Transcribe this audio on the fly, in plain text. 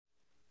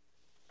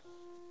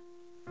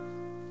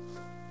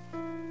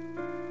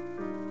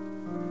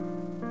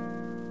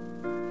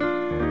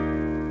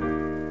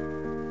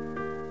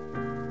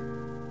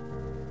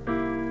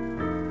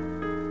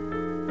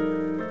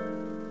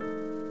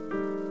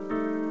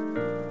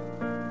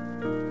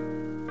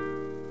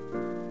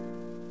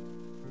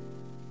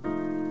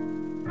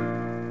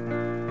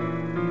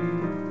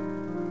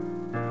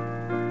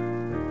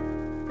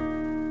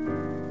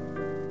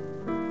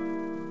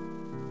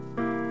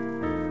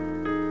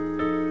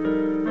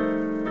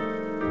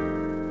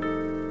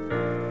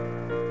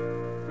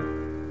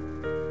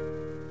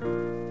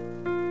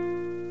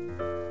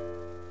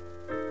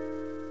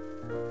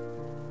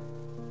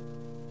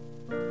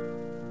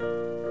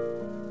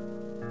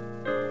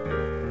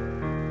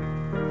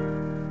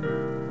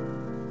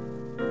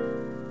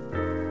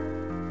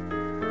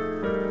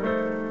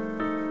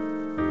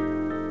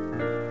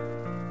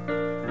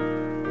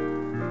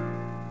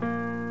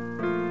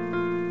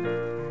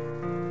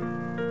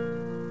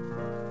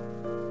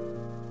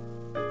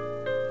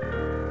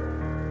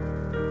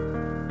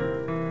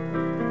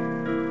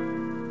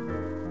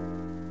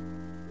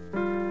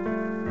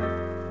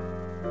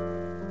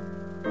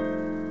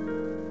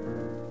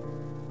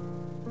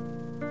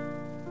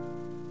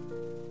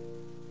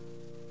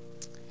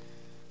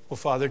Well,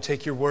 Father,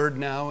 take your word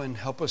now and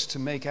help us to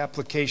make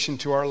application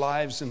to our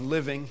lives and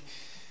living.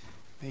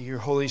 May your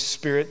Holy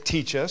Spirit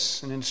teach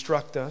us and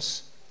instruct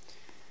us.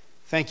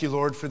 Thank you,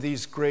 Lord, for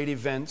these great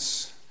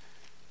events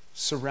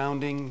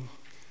surrounding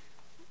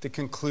the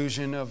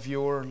conclusion of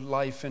your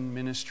life and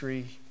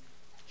ministry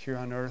here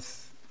on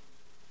earth.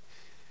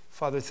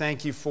 Father,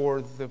 thank you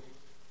for the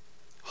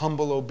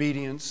humble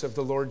obedience of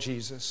the Lord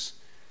Jesus,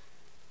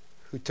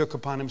 who took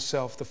upon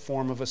himself the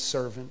form of a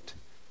servant,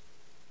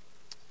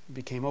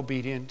 became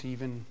obedient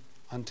even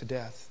unto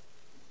death.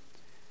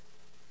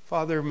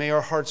 Father, may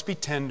our hearts be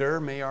tender,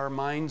 may our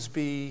minds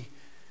be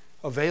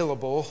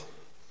available.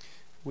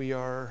 We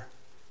are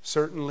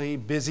certainly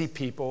busy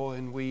people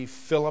and we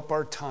fill up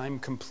our time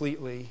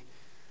completely.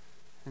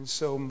 And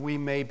so we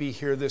may be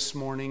here this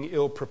morning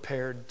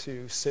ill-prepared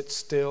to sit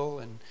still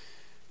and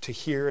to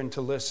hear and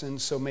to listen.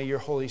 So may your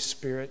Holy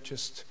Spirit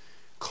just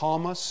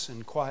calm us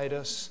and quiet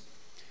us,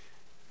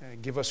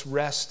 give us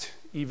rest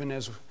even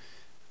as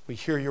we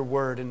hear your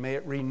word, and may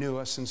it renew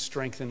us and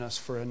strengthen us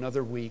for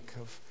another week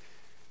of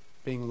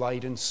being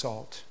light and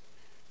salt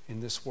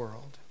in this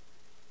world.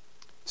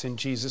 It's in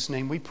Jesus'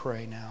 name we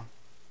pray now.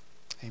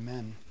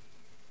 Amen.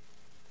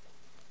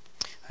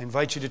 I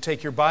invite you to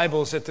take your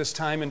Bibles at this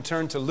time and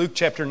turn to Luke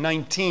chapter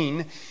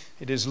 19.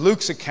 It is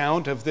Luke's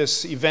account of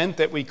this event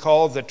that we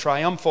call the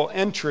triumphal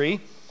entry.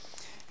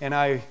 And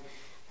I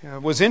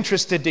was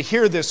interested to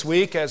hear this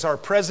week, as our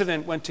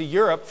president went to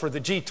Europe for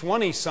the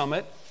G20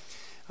 summit,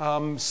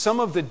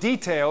 some of the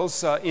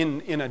details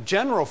in a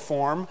general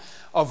form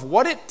of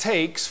what it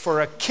takes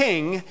for a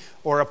king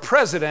or a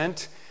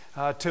president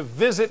to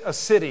visit a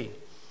city.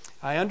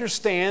 I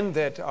understand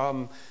that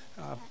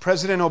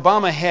President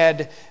Obama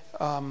had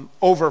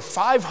over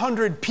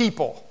 500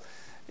 people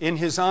in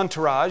his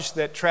entourage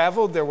that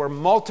traveled. There were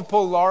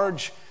multiple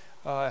large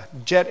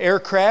jet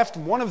aircraft.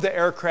 One of the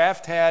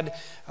aircraft had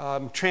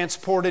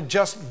transported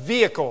just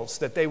vehicles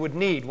that they would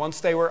need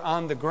once they were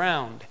on the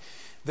ground.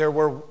 There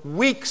were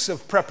weeks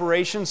of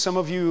preparation. Some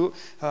of you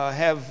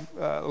have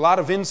a lot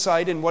of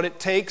insight in what it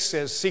takes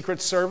as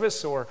Secret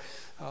Service or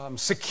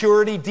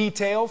security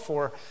detail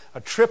for a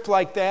trip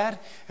like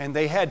that. And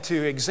they had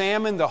to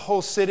examine the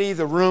whole city,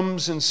 the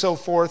rooms and so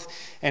forth,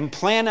 and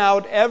plan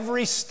out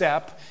every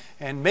step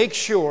and make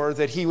sure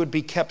that he would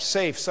be kept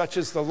safe, such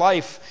as the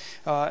life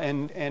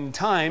and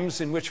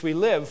times in which we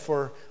live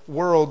for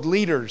world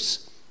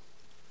leaders.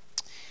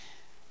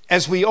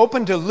 As we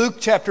open to Luke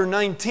chapter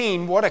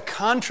 19, what a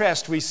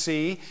contrast we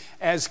see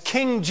as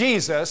King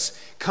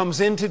Jesus comes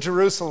into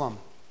Jerusalem.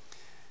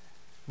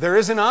 There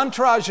is an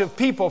entourage of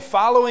people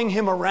following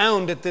him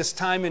around at this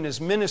time in his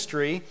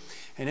ministry.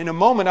 And in a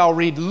moment I'll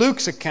read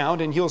Luke's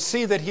account and you'll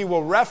see that he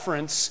will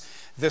reference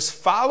this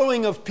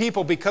following of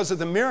people because of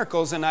the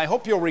miracles. And I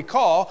hope you'll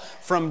recall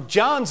from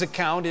John's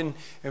account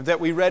that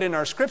we read in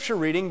our scripture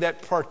reading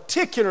that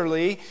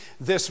particularly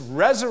this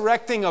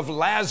resurrecting of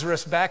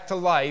Lazarus back to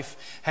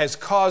life has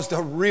caused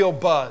a real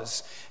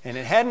buzz. And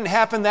it hadn't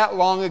happened that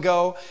long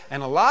ago.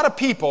 And a lot of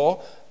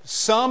people,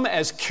 some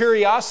as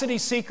curiosity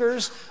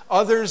seekers,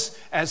 others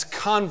as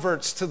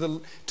converts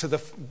to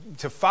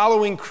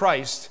following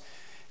Christ,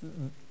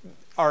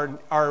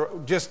 are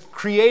just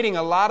creating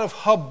a lot of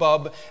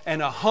hubbub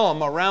and a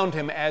hum around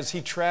him as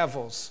he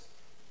travels.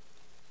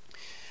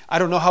 I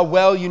don't know how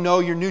well you know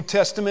your New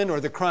Testament or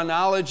the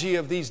chronology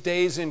of these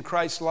days in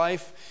Christ's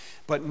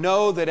life, but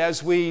know that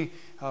as we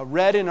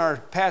read in our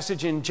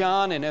passage in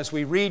John and as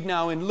we read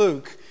now in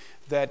Luke,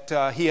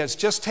 that he has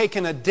just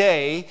taken a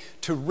day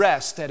to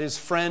rest at his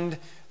friends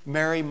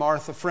Mary,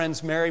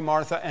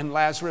 Martha, and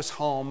Lazarus'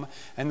 home.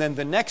 And then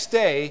the next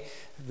day,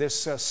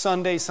 this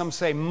Sunday, some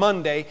say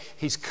Monday,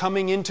 he's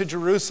coming into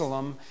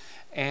Jerusalem.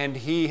 And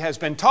he has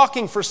been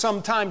talking for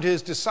some time to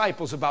his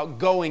disciples about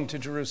going to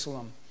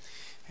Jerusalem.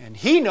 And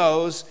he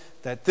knows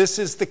that this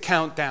is the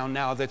countdown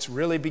now that's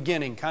really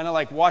beginning. Kind of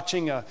like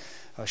watching a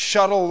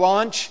shuttle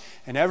launch,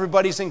 and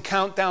everybody's in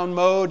countdown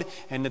mode,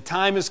 and the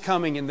time is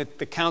coming, and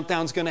the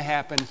countdown's going to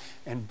happen,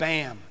 and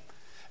bam.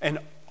 And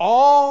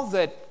all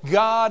that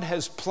God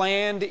has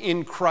planned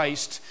in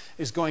Christ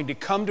is going to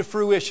come to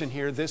fruition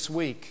here this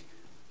week.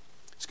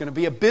 It's going to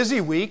be a busy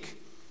week.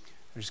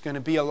 There's going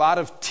to be a lot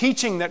of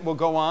teaching that will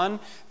go on.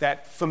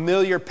 That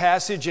familiar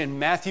passage in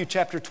Matthew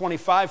chapter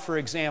 25, for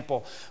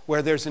example,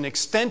 where there's an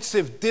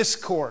extensive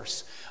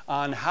discourse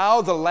on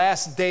how the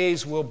last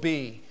days will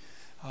be.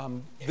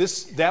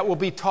 That will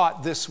be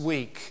taught this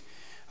week.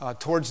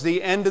 Towards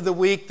the end of the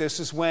week, this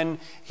is when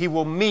he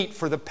will meet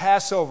for the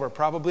Passover,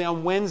 probably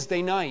on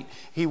Wednesday night.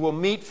 He will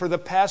meet for the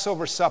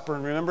Passover supper.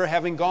 And remember,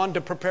 having gone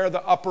to prepare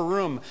the upper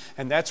room.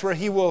 And that's where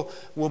he will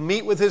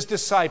meet with his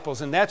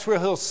disciples. And that's where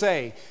he'll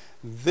say,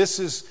 "This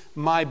is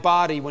my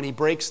body," when he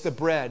breaks the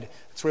bread.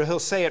 That's where he'll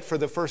say it for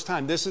the first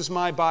time. "This is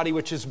my body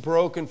which is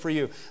broken for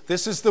you."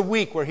 This is the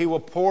week where he will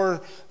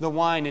pour the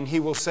wine and he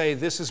will say,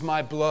 "This is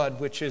my blood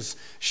which is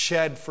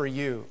shed for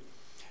you."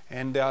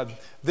 And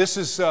this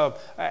is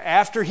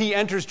after he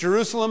enters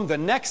Jerusalem. The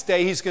next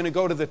day he's going to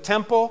go to the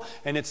temple,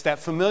 and it's that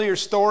familiar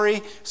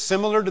story,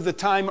 similar to the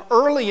time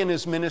early in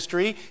his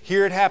ministry.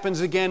 Here it happens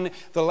again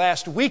the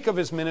last week of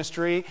his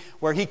ministry,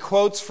 where he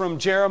quotes from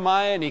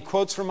Jeremiah and he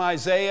quotes from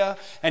Isaiah,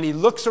 and he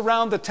looks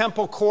around the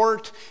temple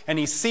court and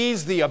he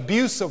sees the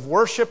abuse of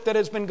worship that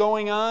has been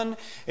going on.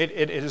 It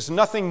is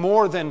nothing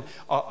more than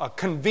a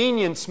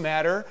convenience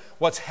matter,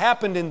 what's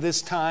happened in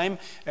this time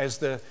as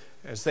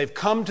they've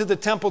come to the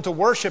temple to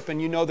worship,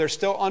 and they're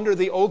still under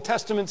the Old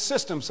Testament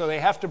system, so they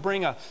have to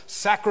bring a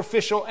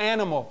sacrificial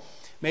animal,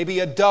 maybe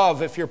a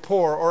dove if you're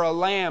poor, or a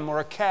lamb or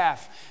a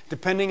calf,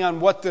 depending on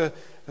what the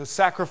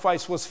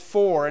sacrifice was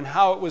for and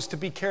how it was to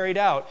be carried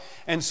out.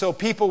 And so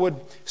people would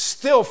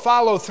still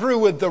follow through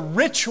with the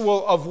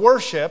ritual of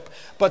worship,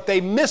 but they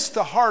missed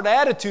the heart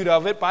attitude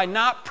of it by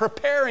not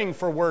preparing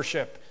for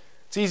worship.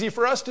 It's easy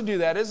for us to do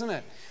that, isn't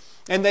it?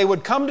 And they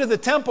would come to the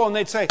temple and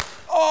they'd say,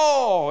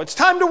 "Oh, it's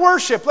time to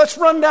worship. Let's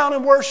run down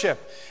and worship."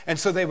 And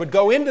so they would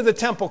go into the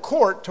temple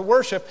court to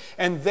worship,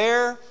 and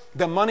there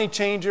the money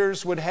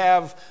changers would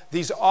have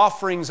these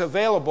offerings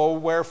available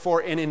where for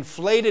an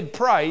inflated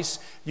price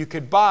you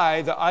could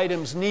buy the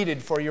items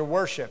needed for your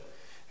worship.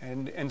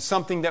 And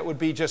something that would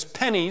be just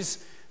pennies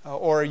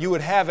or you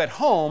would have at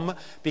home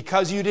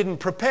because you didn't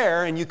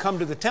prepare and you come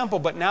to the temple,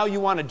 but now you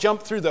want to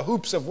jump through the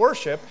hoops of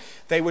worship,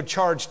 they would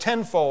charge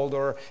tenfold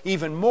or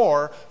even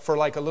more for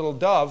like a little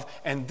dove.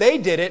 And they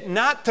did it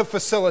not to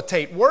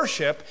facilitate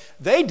worship,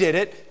 they did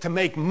it to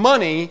make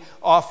money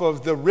off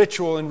of the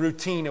ritual and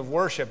routine of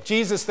worship.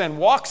 Jesus then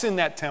walks in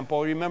that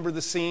temple. Remember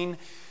the scene?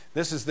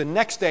 This is the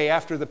next day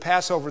after the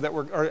Passover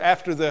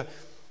after the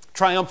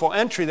triumphal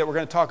entry that we're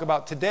going to talk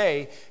about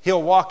today.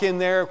 He'll walk in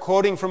there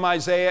quoting from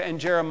Isaiah and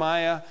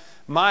Jeremiah.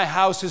 "My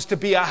house is to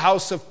be a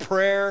house of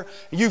prayer.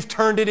 You've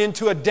turned it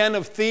into a den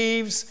of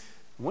thieves."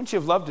 Wouldn't you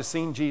have loved to have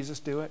seen Jesus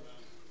do it?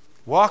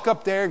 Walk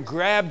up there and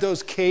grab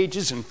those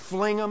cages and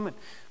fling them, and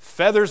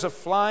feathers are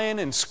flying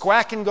and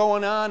squawking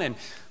going on and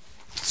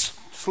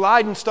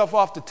sliding stuff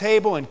off the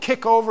table and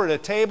kick over the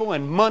table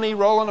and money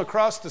rolling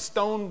across the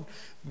stone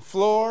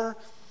floor.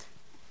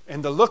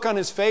 And the look on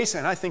his face,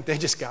 and I think they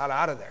just got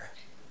out of there.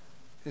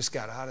 Just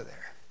got out of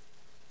there.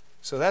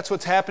 So that's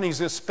what's happening. He's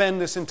going to spend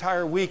this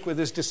entire week with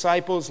his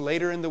disciples.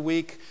 Later in the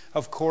week,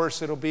 of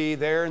course, it'll be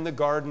there in the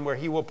garden where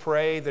he will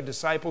pray. The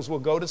disciples will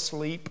go to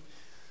sleep.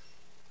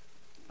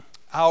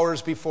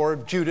 Hours before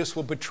Judas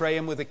will betray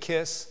him with a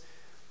kiss.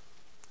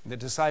 The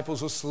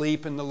disciples will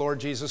sleep, and the Lord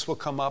Jesus will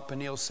come up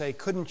and he'll say,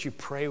 "Couldn't you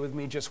pray with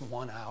me just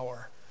 1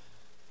 hour?"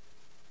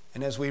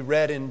 And as we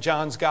read in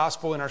John's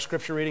Gospel in our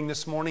scripture reading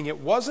this morning, it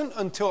wasn't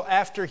until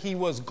after he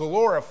was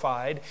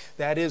glorified,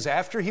 that is,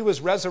 after he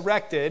was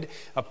resurrected,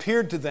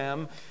 appeared to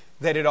them,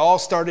 that it all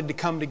started to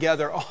come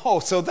together. Oh,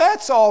 so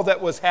that's all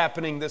that was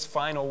happening this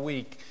final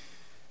week.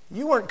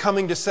 You weren't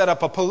coming to set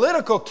up a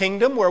political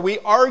kingdom where we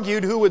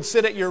argued who would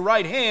sit at your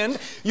right hand.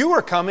 You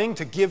were coming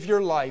to give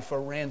your life a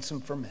ransom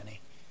for many.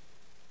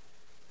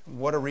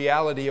 What a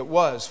reality it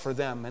was for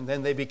them. And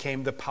then they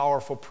became the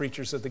powerful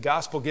preachers of the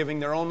gospel, giving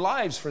their own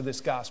lives for this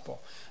gospel,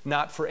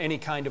 not for any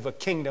kind of a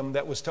kingdom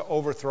that was to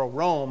overthrow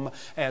Rome,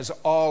 as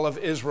all of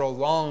Israel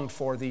longed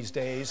for these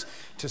days,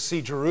 to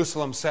see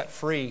Jerusalem set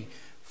free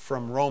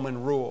from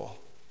Roman rule.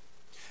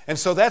 And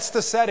so that's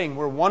the setting.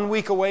 We're 1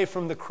 week away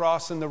from the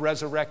cross and the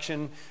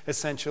resurrection,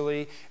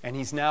 essentially, and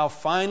he's now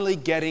finally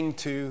getting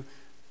to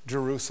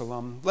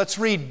Jerusalem. Let's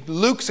read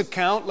Luke's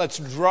account. Let's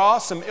draw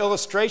some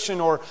illustration,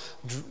 or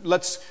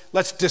let's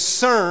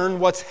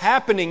discern what's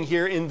happening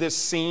here in this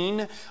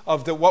scene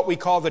of what we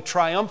call the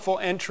triumphal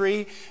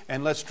entry,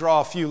 and let's draw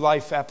a few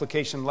life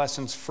application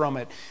lessons from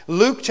it.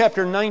 Luke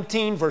chapter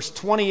 19, verse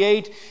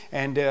 28,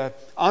 and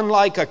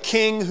unlike a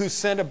king who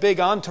sent a big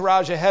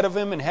entourage ahead of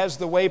him and has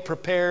the way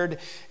prepared,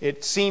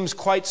 it seems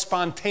quite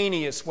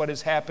spontaneous what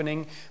is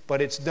happening,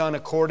 but it's done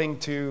according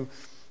to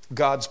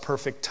God's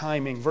perfect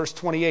timing. Verse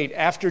 28,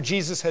 after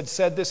Jesus had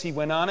said this, he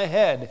went on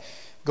ahead,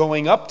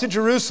 going up to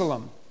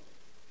Jerusalem.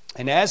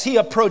 And as he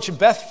approached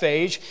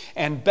Bethphage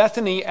and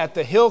Bethany at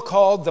the hill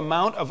called the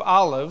Mount of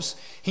Olives,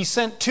 he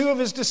sent 2 of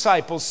his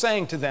disciples,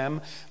 saying to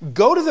them,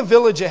 "Go to the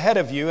village ahead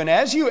of you, and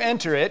as you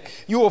enter it,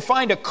 you will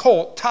find a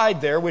colt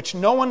tied there, which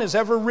no one has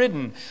ever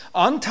ridden.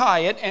 Untie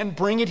it and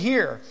bring it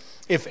here.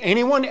 If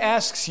anyone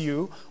asks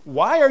you,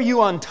 'Why are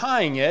you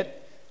untying it?'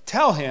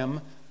 tell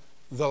him,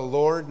 'The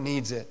Lord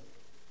needs it.'"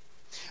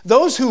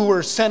 Those who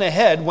were sent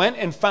ahead went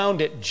and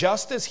found it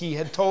just as he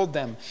had told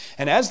them.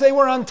 And as they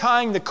were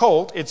untying the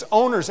colt, its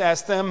owners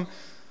asked them,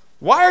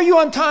 "Why are you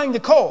untying the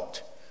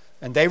colt?"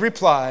 And they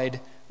replied,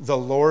 "The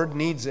Lord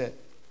needs it."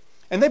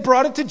 And they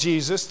brought it to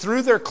Jesus,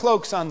 threw their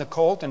cloaks on the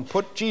colt, and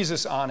put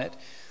Jesus on it.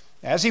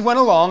 As he went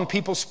along,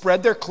 people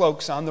spread their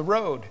cloaks on the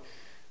road.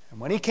 And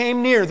when he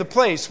came near the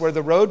place where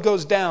the road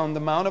goes down the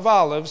Mount of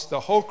Olives,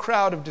 the whole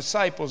crowd of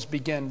disciples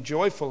began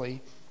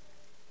joyfully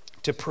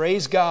to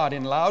praise God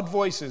in loud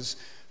voices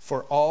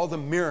for all the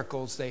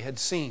miracles they had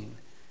seen.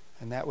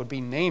 And that would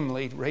be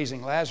namely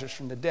raising Lazarus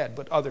from the dead,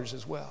 but others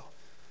as well.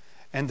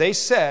 And they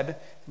said,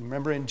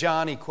 remember in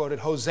John he quoted,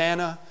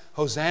 Hosanna,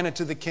 Hosanna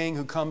to the King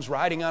who comes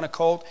riding on a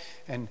colt.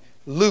 And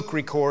Luke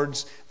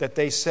records that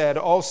they said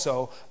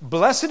also,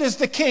 Blessed is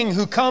the King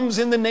who comes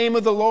in the name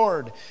of the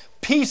Lord.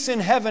 Peace in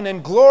heaven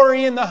and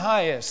glory in the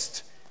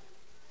highest.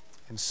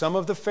 And some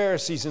of the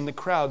Pharisees in the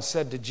crowd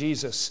said to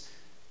Jesus,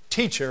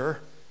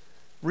 Teacher,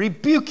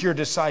 rebuke your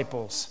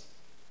disciples.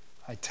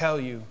 I tell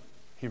you,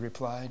 he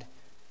replied,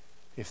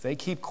 if they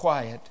keep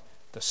quiet,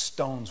 the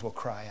stones will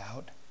cry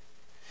out.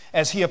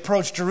 As he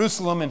approached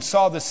Jerusalem and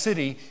saw the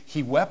city,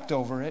 he wept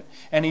over it.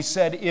 And he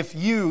said, If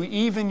you,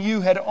 even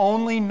you, had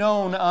only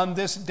known on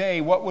this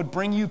day what would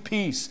bring you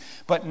peace,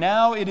 but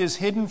now it is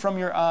hidden from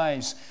your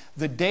eyes.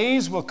 The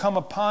days will come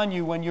upon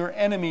you when your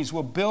enemies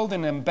will build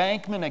an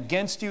embankment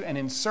against you and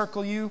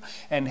encircle you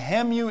and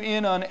hem you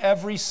in on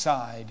every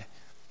side.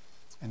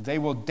 And they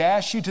will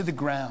dash you to the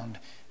ground,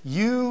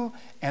 you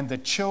and the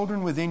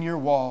children within your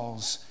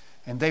walls.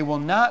 And they will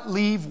not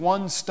leave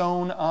one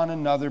stone on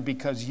another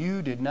because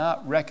you did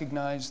not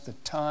recognize the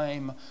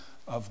time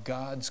of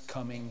God's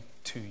coming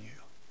to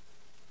you.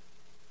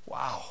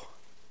 Wow.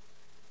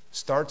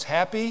 Starts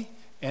happy,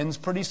 ends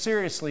pretty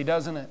seriously,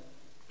 doesn't it?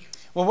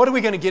 Well, what are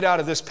we going to get out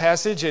of this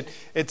passage?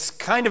 It's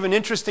kind of an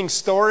interesting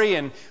story,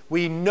 and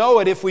we know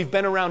it if we've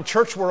been around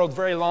church world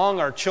very long.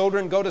 Our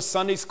children go to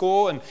Sunday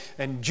school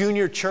and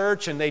junior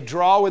church, and they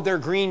draw with their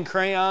green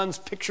crayons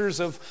pictures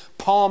of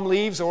palm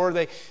leaves, or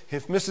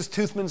if Mrs.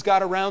 Toothman's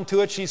got around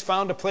to it, she's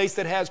found a place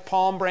that has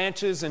palm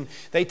branches, and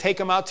they take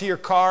them out to your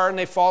car, and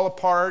they fall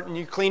apart, and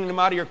you're cleaning them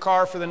out of your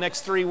car for the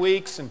next 3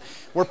 weeks, and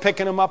we're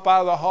picking them up out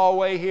of the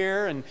hallway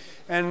here,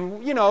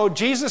 and you know,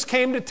 Jesus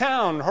came to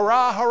town.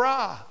 Hurrah,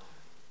 hurrah.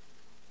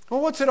 Well,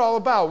 what's it all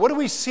about? What do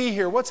we see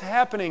here? What's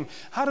happening?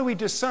 How do we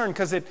discern?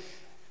 Because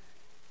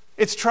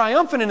it's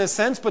triumphant in a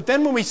sense, but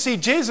then when we see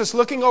Jesus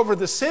looking over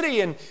the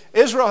city and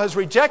Israel has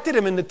rejected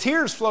him and the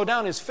tears flow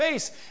down his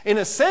face, in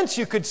a sense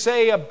you could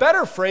say a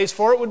better phrase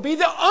for it would be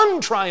the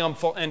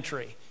untriumphal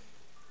entry.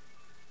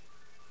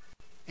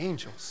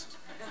 Angels.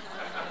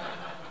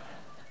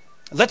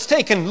 Let's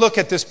take a look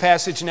at this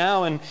passage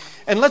now and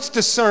let's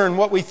discern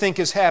what we think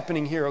is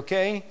happening here,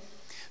 okay?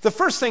 The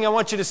first thing I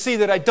want you to see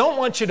that I don't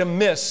want you to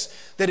miss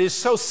that is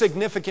so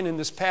significant in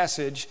this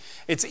passage,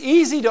 it's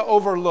easy to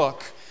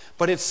overlook,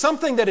 but it's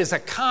something that is a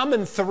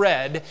common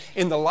thread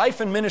in the life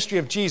and ministry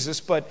of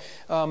Jesus. But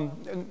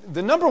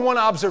the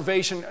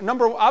observation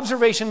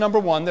number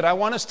one that I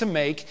want us to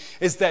make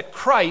is that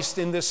Christ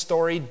in this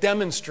story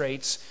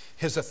demonstrates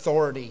his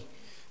authority.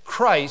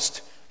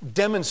 Christ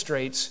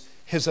demonstrates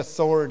his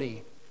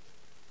authority.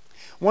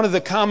 One of the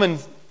common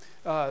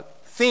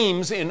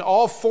themes in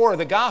all four of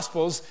the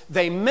Gospels,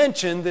 they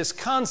mention this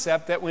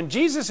concept that when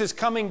Jesus is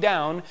coming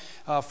down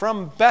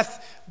from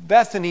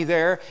Bethany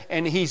there,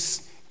 and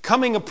he's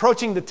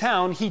approaching the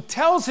town, he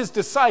tells his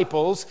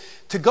disciples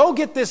to go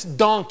get this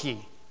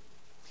donkey.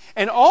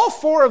 And all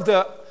four of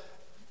the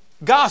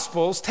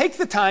Gospels take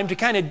the time to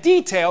kind of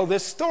detail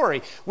this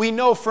story. We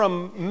know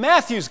from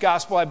Matthew's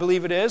Gospel, I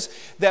believe it is,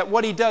 that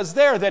what he does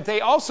there, that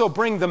they also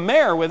bring the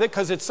mare with it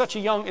because it's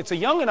a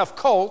young enough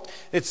colt.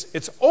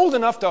 It's old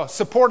enough to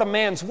support a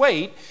man's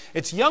weight.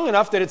 It's young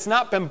enough that it's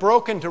not been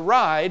broken to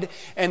ride,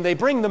 and they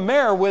bring the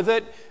mare with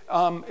it.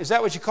 Is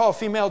that what you call a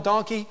female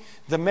donkey?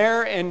 The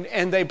mare,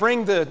 and they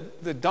bring the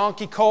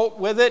donkey colt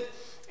with it,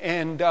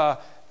 and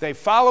they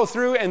follow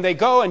through and they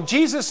go, and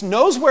Jesus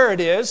knows where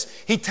it is.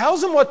 He tells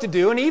them what to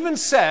do and even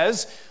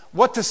says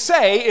what to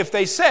say if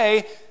they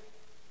say,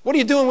 "What are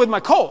you doing with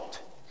my colt?"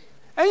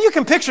 And you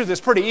can picture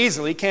this pretty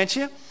easily, can't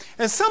you?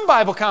 And some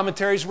Bible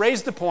commentaries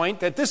raise the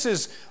point that this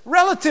is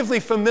relatively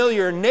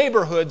familiar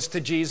neighborhoods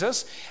to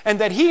Jesus, and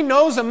that he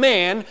knows a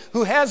man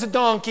who has a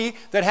donkey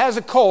that has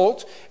a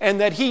colt, and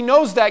that he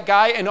knows that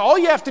guy, and all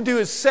you have to do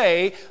is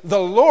say,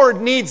 "The Lord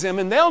needs him,"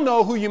 and they'll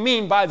know who you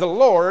mean by the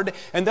Lord,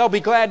 and they'll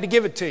be glad to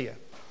give it to you.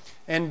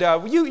 And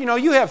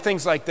you have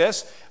things like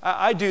this.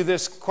 I do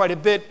this quite a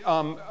bit,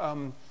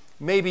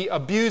 maybe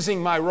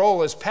abusing my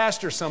role as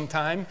pastor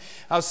sometime.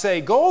 I'll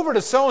say, "Go over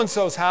to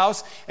so-and-so's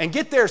house and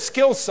get their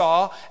skill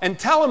saw and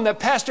tell them that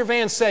Pastor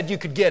Van said you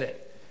could get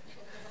it."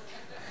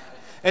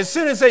 As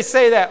soon as they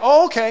say that,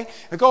 "Oh, okay,"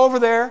 I go over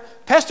there.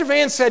 "Pastor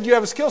Van said you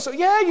have a skill saw."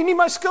 "Yeah, you need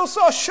my skill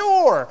saw?"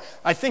 "Sure."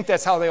 I think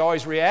that's how they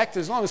always react,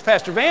 as long as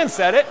Pastor Van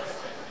said it.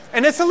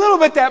 And it's a little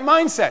bit that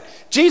mindset.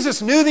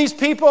 Jesus knew these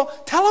people.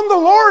 Tell them the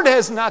Lord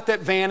has, not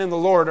that Van and the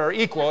Lord are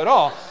equal at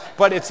all,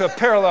 but it's a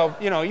parallel,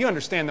 you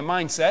understand the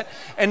mindset.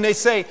 And they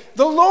say,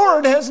 "The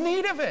Lord has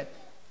need of it."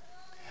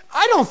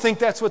 I don't think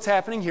that's what's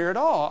happening here at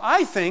all.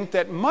 I think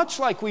that much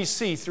like we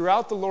see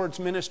throughout the Lord's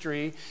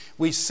ministry,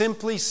 we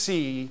simply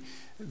see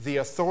the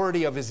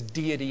authority of his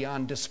deity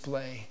on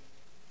display.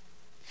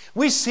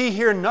 We see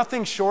here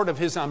nothing short of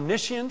his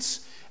omniscience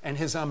and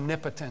his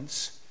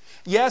omnipotence.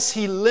 Yes,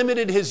 he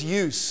limited his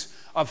use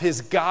of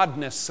his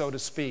godness, so to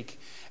speak,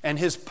 and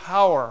his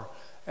power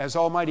as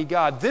Almighty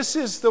God. This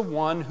is the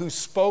one who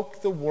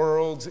spoke the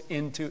worlds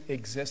into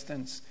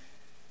existence.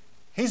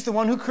 He's the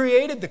one who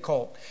created the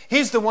colt.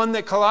 He's the one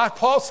that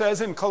Paul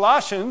says in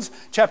Colossians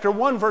chapter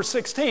 1, verse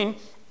 16,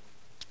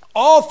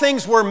 All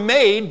things were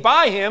made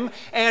by him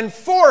and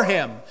for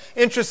him.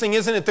 Interesting,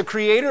 isn't it? The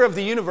creator of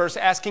the universe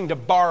asking to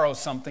borrow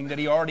something that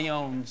he already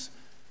owns.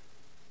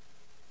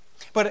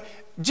 But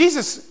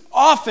Jesus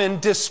often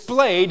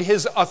displayed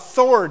his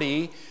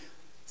authority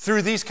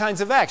through these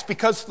kinds of acts,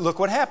 because look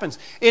what happens.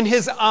 In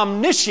his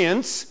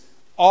omniscience,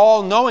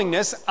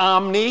 all-knowingness,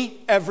 omni,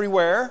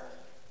 everywhere,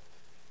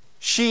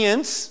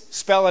 science,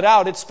 spell it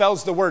out, it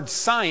spells the word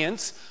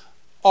science,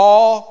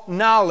 all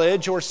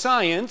knowledge or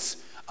science,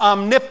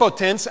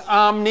 omnipotence,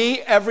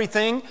 omni,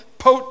 everything,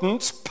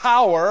 potence,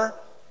 power.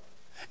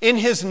 In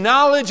his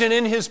knowledge and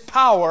in his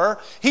power,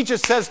 he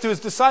just says to his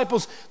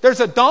disciples, there's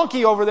a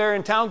donkey over there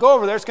in town, go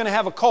over there, it's going to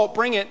have a colt,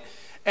 bring it.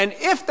 And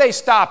if they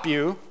stop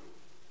you,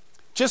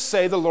 just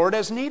say the Lord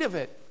has need of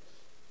it.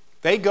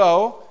 They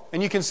go,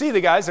 and you can see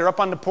the guys, they're up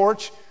on the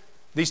porch.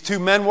 These two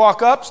men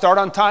walk up, start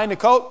untying the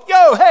colt.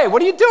 Yo, hey,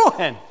 what are you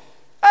doing?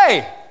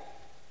 Hey,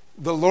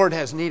 the Lord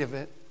has need of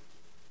it.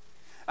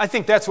 I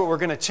think that's what we're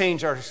going to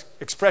change our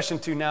expression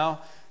to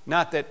now.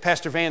 Not that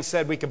Pastor Van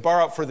said we could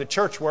borrow it for the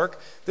church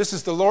work. This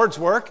is the Lord's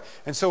work.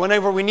 And so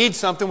whenever we need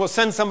something, we'll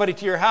send somebody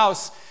to your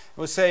house.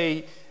 We'll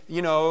say,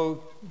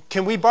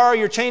 can we borrow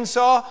your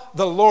chainsaw?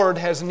 The Lord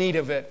has need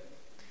of it.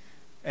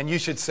 And you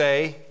should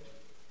say,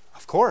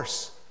 of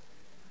course.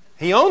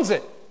 He owns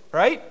it,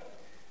 right?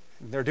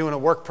 They're doing a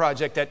work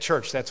project at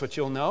church. That's what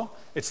you'll know.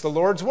 It's the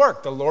Lord's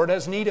work. The Lord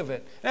has need of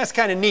it. And that's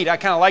kind of neat. I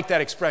kind of like that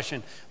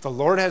expression. The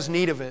Lord has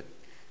need of it.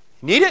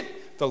 Need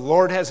it? The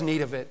Lord has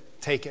need of it.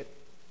 Take it.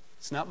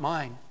 It's not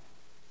mine.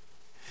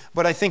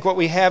 But I think what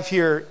we have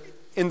here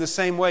in the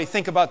same way,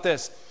 think about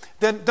this.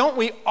 Then don't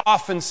we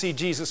often see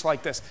Jesus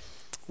like this?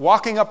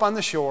 Walking up on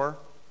the shore,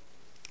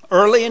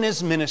 early in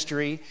his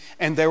ministry,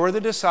 and there were the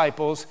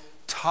disciples,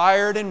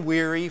 tired and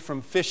weary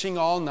from fishing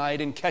all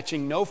night and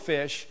catching no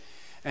fish.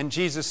 And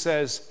Jesus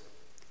says,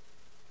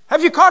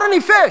 have you caught any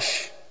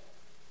fish?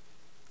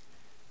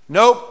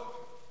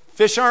 Nope.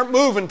 Fish aren't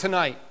moving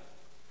tonight.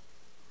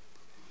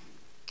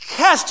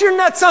 Cast your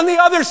nets on the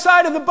other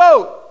side of the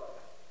boat.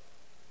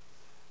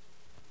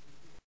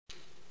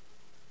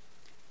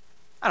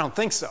 I don't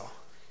think so.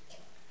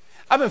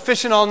 I've been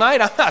fishing all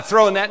night. I'm not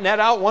throwing that net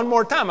out one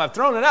more time. I've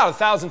thrown it out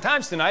 1,000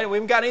 times tonight, and we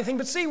haven't got anything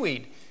but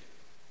seaweed.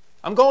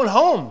 I'm going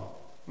home.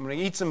 I'm going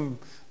to eat some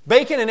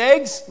bacon and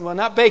eggs. Well,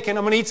 not bacon.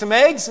 I'm going to eat some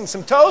eggs and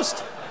some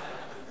toast,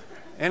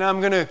 and I'm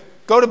going to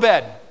go to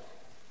bed.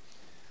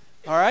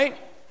 All right?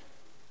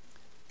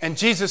 And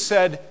Jesus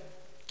said,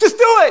 just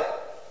do it.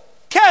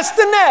 Cast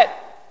the net.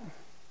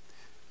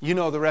 You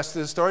know the rest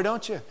of the story,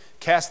 don't you?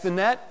 Cast the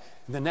net.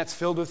 The net's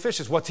filled with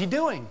fishes. What's he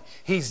doing?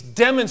 He's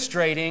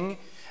demonstrating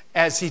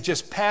as he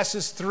just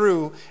passes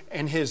through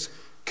and his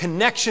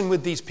connection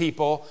with these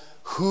people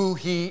who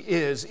he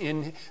is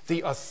in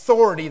the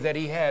authority that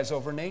he has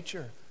over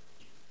nature.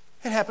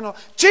 It happened all.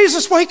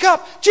 Jesus, wake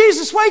up!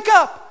 Jesus, wake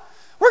up!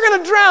 We're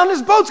going to drown.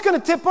 This boat's going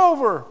to tip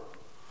over.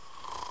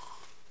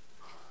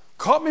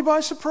 Caught me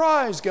by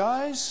surprise,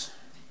 guys.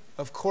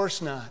 Of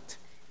course not.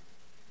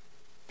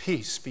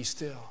 Peace, be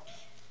still.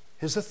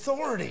 His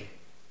authority.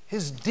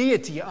 His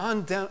deity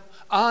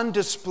on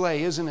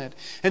display, isn't it?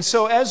 And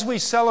so as we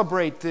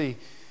celebrate the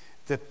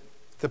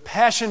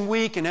Passion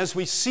Week and as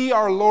we see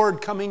our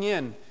Lord coming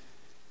in,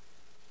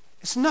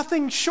 it's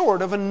nothing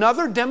short of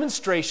another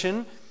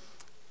demonstration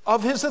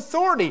of his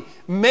authority,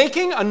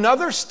 making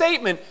another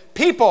statement.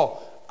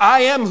 People,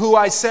 I am who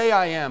I say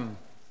I am.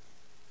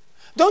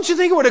 Don't you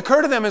think it would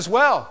occur to them as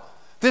well?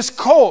 This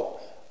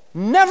colt,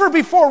 never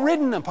before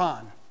ridden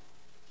upon.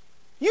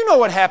 You know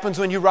what happens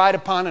when you ride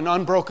upon an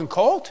unbroken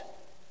colt.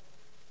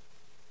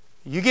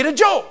 You get a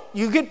jolt.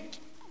 You get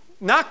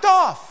knocked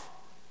off.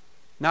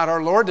 Not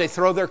our Lord. They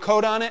throw their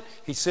coat on it.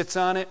 He sits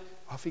on it.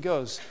 Off he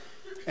goes.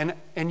 And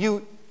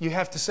you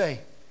have to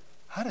say,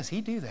 how does he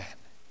do that?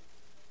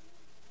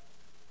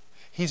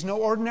 He's no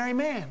ordinary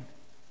man.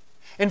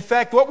 In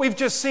fact, what we've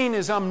just seen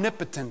is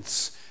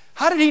omnipotence.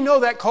 How did he know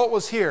that colt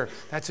was here?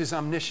 That's his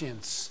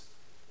omniscience.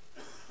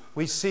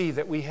 We see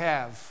that we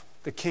have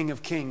the King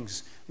of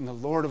Kings and the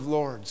Lord of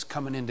Lords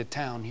coming into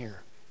town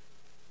here.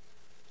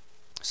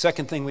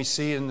 Second thing we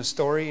see in the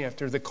story,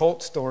 after the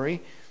colt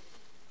story,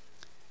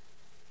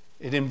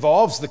 it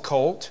involves the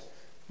colt.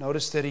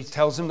 Notice that he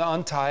tells him to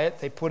untie it.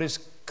 They put his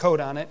coat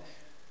on it.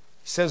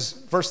 He says,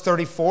 verse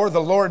 34,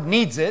 the Lord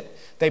needs it.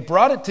 They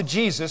brought it to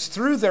Jesus,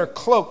 threw their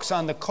cloaks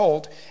on the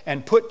colt,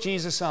 and put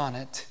Jesus on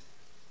it.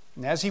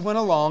 And as he went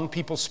along,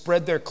 people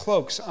spread their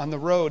cloaks on the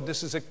road.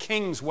 This is a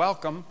king's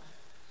welcome.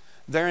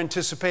 They're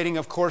anticipating,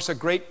 of course, a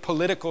great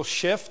political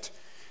shift.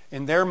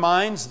 In their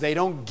minds, they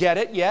don't get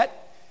it yet.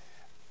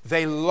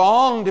 They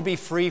long to be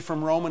free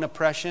from Roman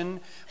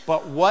oppression,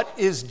 but what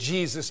is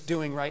Jesus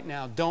doing right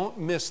now? Don't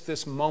miss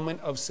this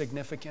moment of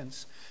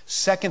significance.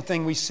 Second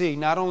thing we see,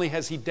 not only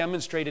has he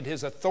demonstrated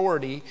his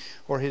authority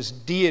or his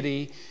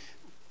deity,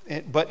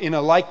 but in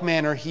a like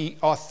manner, he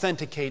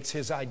authenticates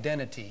his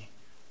identity.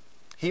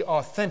 He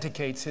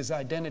authenticates his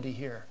identity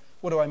here.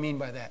 What do I mean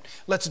by that?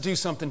 Let's do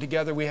something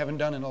together we haven't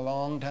done in a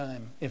long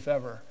time, if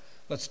ever.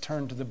 Let's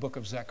turn to the book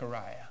of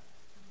Zechariah.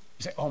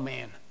 You say, oh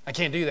man, I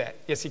can't do that.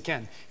 Yes, you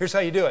can. Here's how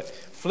you do it.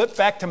 Flip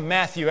back to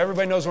Matthew.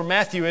 Everybody knows where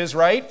Matthew is,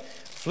 right?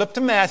 Flip to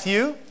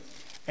Matthew,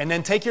 and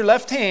then take your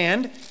left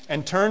hand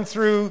and turn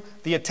through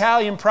the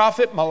Italian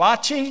prophet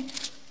Malachi,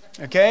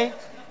 okay?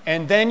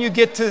 And then you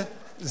get to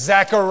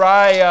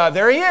Zechariah.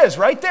 There he is,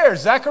 right there,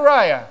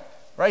 Zechariah,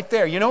 right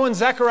there. You know when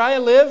Zechariah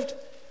lived?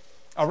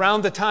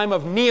 Around the time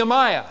of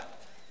Nehemiah,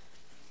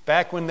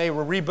 back when they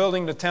were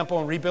rebuilding the temple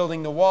and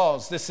rebuilding the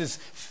walls. This is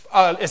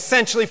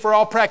essentially, for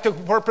all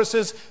practical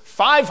purposes,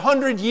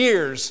 500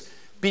 years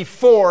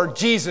before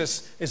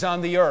Jesus is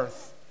on the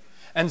earth.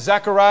 And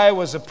Zechariah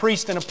was a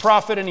priest and a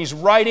prophet, and he's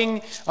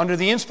writing under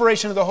the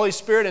inspiration of the Holy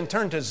Spirit. And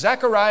turn to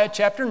Zechariah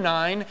chapter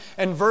 9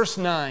 and verse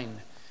 9.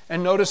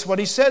 And notice what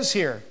he says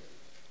here.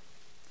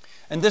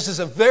 And this is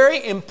a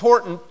very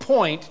important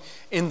point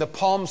in the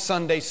Palm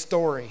Sunday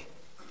story.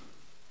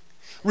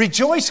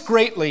 Rejoice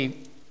greatly,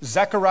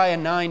 Zechariah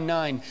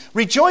 9:9.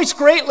 Rejoice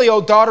greatly,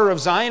 O daughter of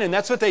Zion. And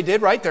that's what they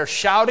did, right? They're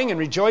shouting and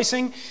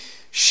rejoicing.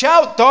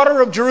 Shout,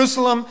 daughter of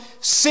Jerusalem,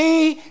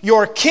 see,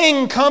 your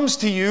king comes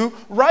to you,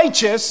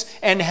 righteous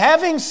and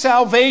having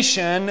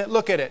salvation.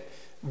 Look at it.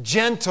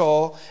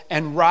 Gentle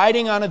and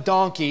riding on a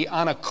donkey,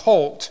 on a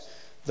colt,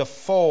 the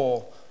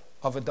foal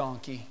of a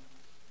donkey.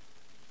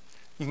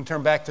 You can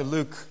turn back to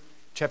Luke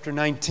chapter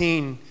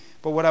 19.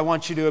 But what I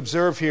want you to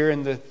observe here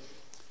in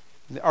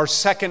our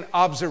second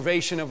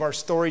observation of our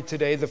story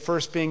today, the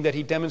first being that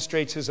he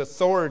demonstrates his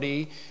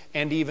authority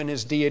and even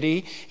his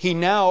deity. He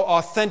now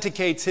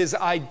authenticates his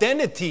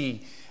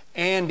identity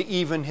and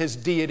even his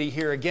deity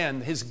here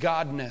again, his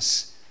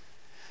godness.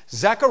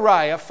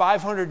 Zechariah,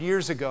 500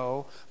 years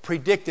ago,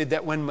 predicted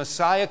that when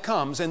Messiah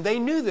comes, and they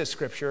knew this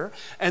scripture,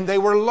 and they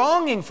were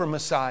longing for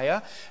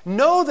Messiah.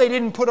 No, they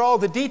didn't put all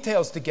the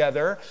details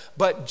together,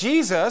 but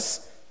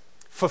Jesus,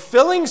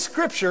 fulfilling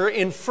scripture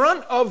in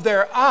front of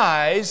their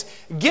eyes,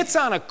 gets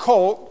on a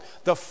colt,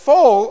 the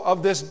foal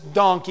of this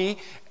donkey,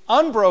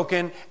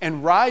 unbroken,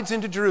 and rides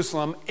into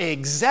Jerusalem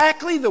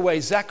exactly the way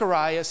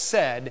Zechariah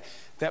said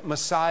that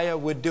Messiah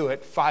would do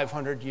it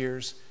 500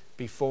 years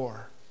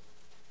before.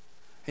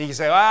 And you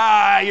say,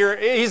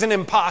 he's an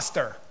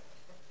imposter.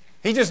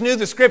 He just knew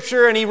the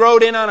scripture and he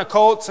rode in on a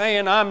colt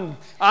saying, I'm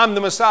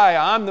the Messiah,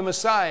 I'm the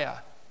Messiah.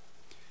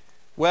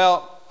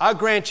 Well, I'll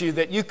grant you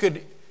that you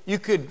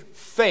could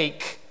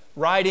fake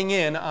riding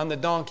in on the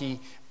donkey,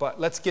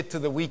 but let's get to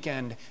the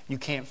weekend. You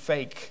can't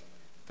fake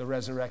the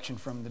resurrection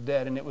from the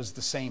dead, and it was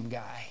the same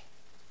guy.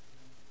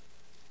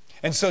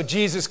 And so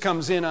Jesus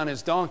comes in on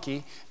his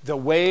donkey the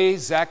way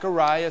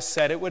Zechariah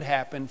said it would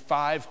happen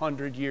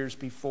 500 years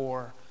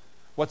before.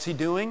 What's he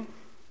doing?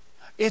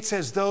 It's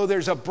as though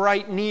there's a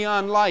bright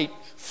neon light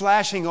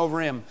flashing over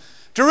him.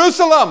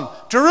 Jerusalem,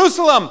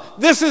 Jerusalem,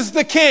 this is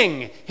the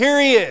king. Here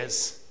he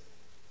is.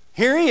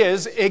 Here he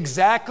is,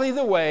 exactly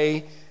the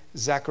way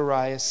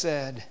Zechariah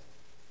said.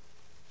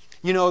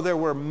 You know, there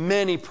were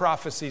many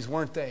prophecies,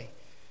 weren't they,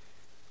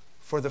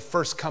 for the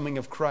first coming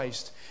of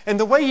Christ. And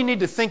the way you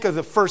need to think of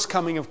the first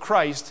coming of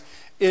Christ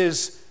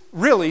is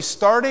really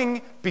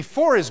starting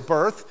before his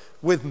birth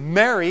with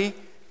Mary,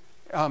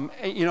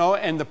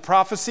 and the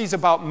prophecies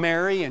about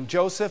Mary and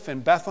Joseph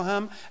and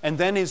Bethlehem. And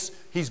then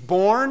he's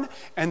born,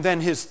 and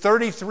then his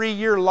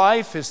 33-year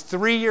life, his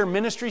 3-year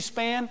ministry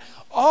span.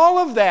 All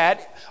of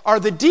that are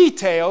the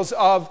details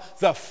of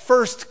the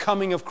first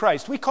coming of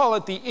Christ. We call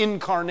it the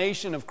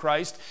incarnation of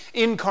Christ.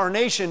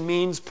 Incarnation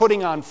means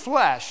putting on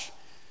flesh.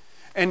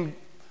 And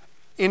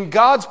in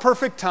God's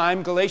perfect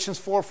time, Galatians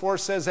 4:4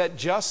 says, at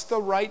just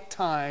the right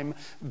time,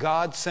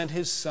 God sent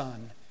his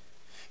Son.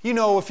 You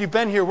know, if you've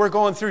been here, we're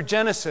going through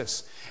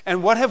Genesis.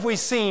 And what have we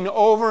seen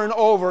over and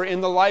over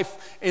in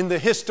the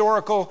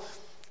historical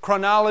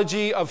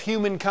chronology of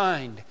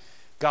humankind?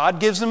 God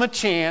gives them a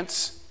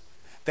chance.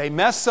 They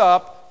mess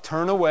up,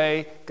 turn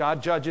away,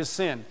 God judges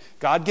sin.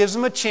 God gives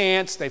them a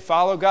chance. They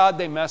follow God,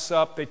 they mess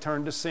up, they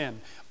turn to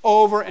sin.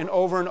 Over and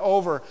over and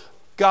over.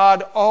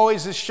 God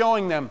always is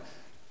showing them,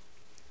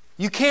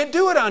 you can't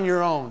do it on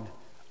your own.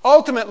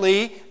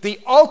 Ultimately, the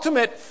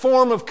ultimate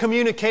form of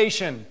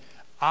communication,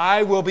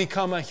 I will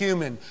become a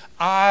human.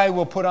 I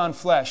will put on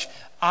flesh.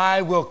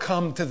 I will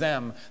come to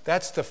them.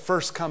 That's the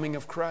first coming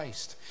of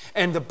Christ.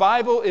 And the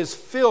Bible is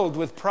filled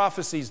with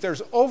prophecies.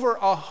 There's over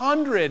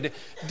 100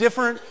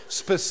 different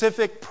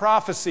specific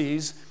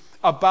prophecies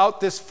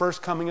about this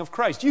first coming of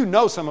Christ. You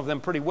know some of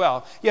them pretty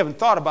well. You haven't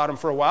thought about them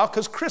for a while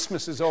because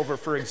Christmas is over,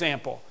 for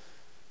example.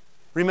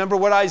 Remember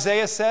what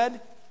Isaiah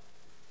said?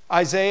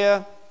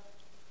 Isaiah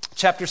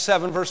chapter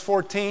 7, verse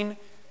 14.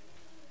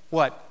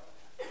 What?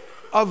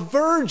 A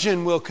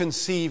virgin will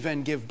conceive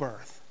and give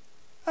birth.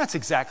 That's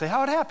exactly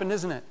how it happened,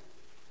 isn't it?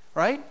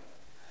 Right?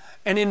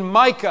 And in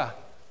Micah,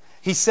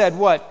 he said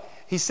what?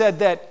 He said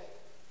that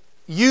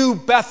you,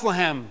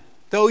 Bethlehem,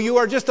 though you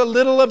are just a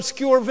little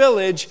obscure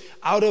village,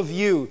 out of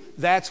you,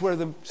 that's where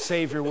the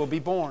Savior will be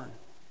born.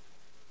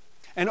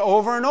 And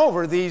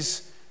over,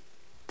 these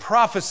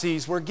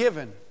prophecies were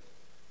given.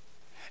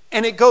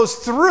 And it goes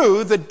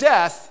through the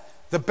death,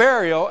 the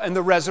burial, and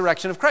the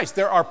resurrection of Christ.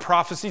 There are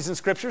prophecies in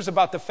scriptures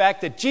about the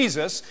fact that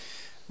Jesus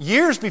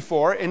years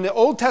before, in the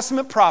Old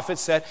Testament prophet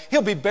said,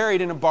 he'll be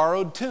buried in a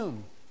borrowed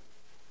tomb.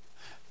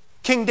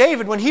 King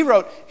David, when he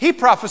wrote, he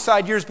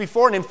prophesied years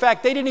before, and in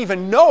fact, they didn't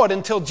even know it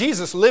until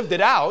Jesus lived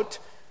it out,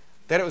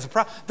 that it was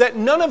that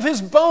none of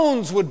his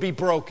bones would be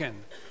broken.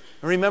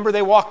 Remember,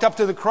 they walked up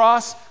to the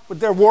cross with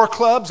their war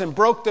clubs and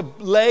broke the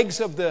legs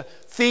of the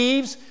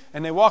thieves,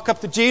 and they walk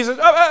up to Jesus.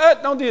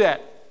 Don't do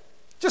that.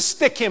 Just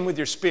stick him with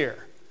your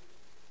spear.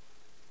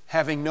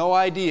 Having no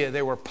idea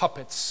they were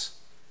puppets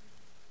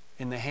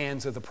in the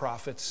hands of the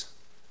prophets.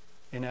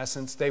 In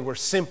essence, they were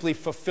simply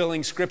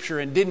fulfilling Scripture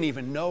and didn't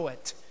even know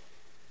it.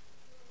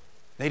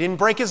 They didn't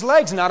break his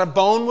legs. Not a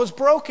bone was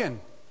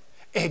broken.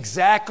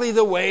 Exactly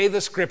the way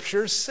the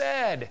Scriptures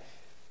said.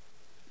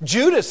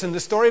 Judas, in the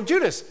story of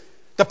Judas,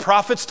 the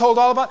prophets told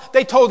all about.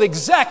 They told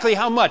exactly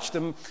how much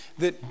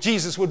that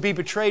Jesus would be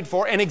betrayed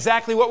for and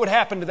exactly what would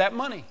happen to that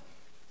money.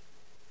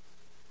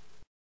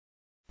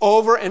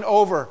 Over and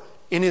over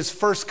in his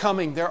first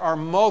coming, there are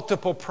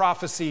multiple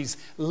prophecies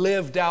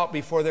lived out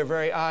before their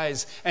very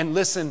eyes. And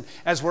listen,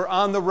 as we're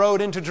on the road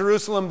into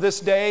Jerusalem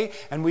this day,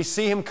 and we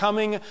see him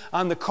coming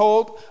on the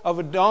colt of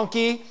a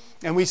donkey,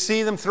 and we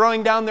see them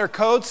throwing down their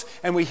coats,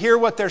 and we hear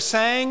what they're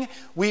saying,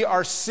 we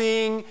are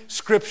seeing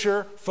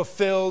Scripture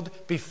fulfilled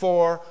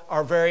before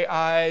our very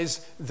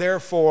eyes,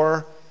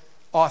 therefore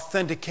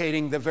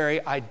authenticating the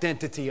very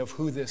identity of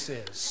who this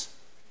is.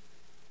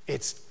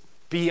 It's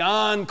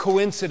beyond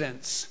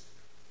coincidence.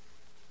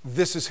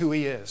 This is who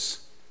he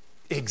is.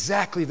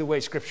 Exactly the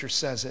way Scripture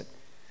says it.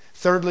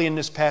 Thirdly, in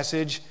this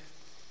passage,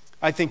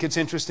 I think it's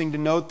interesting to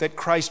note that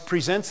Christ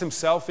presents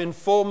himself in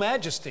full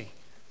majesty.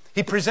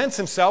 He presents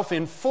himself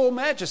in full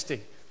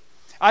majesty.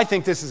 I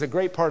think this is a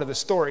great part of the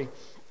story.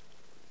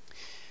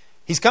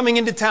 He's coming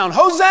into town.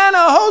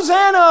 Hosanna,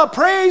 Hosanna,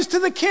 praise to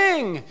the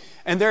King.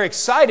 And they're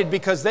excited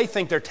because they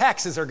think their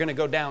taxes are going to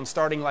go down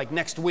starting like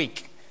next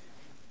week.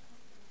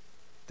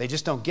 They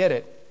just don't get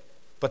it.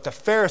 But the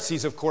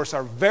Pharisees, of course,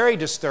 are very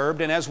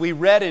disturbed. And as we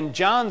read in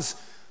John's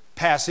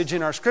passage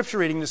in our scripture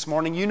reading this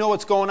morning, you know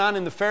what's going on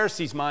in the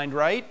Pharisees' mind,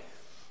 right?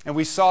 And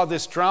we saw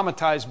this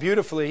dramatized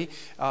beautifully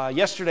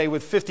yesterday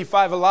with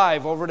 55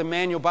 Alive over at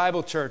Emmanuel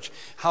Bible Church,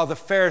 how the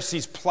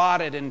Pharisees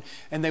plotted and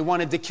they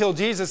wanted to kill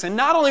Jesus. And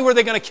not only were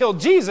they going to kill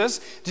Jesus,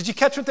 did you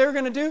catch what they were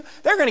going to do?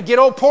 They're going to get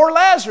old poor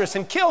Lazarus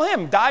and kill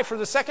him, die for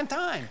the second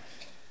time.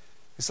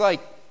 It's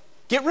like,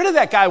 get rid of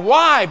that guy.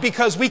 Why?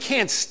 Because we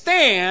can't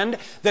stand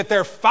that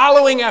they're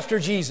following after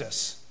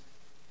Jesus.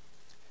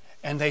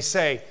 And they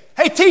say,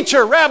 hey,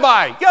 teacher,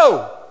 rabbi,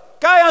 yo,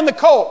 guy on the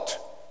colt,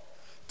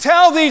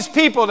 tell these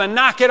people to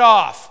knock it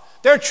off.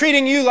 They're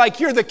treating you like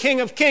you're the King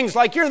of Kings,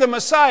 like you're the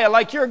Messiah,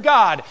 like you're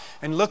God.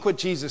 And look what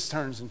Jesus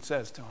turns and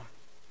says to them.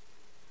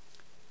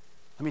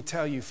 Let me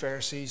tell you,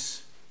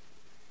 Pharisees,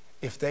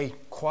 if they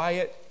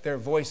quiet their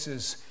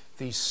voices,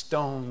 these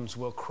stones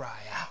will cry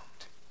out.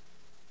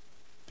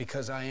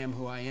 Because I am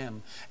who I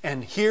am.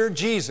 And here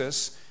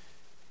Jesus,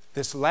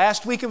 this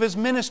last week of his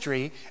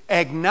ministry,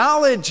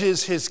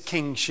 acknowledges his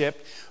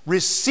kingship,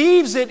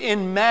 receives it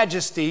in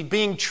majesty,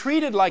 being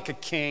treated like a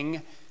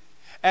king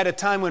at a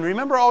time when,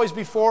 remember always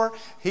before,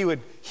 he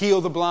would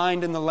heal the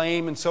blind and the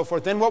lame and so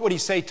forth. Then what would he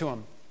say to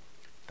them?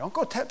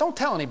 Don't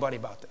tell anybody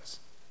about this.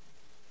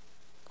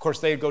 Of course,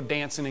 they'd go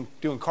dancing and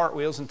doing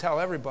cartwheels and tell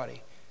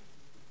everybody.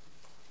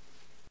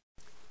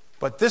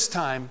 But this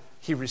time,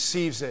 he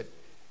receives it.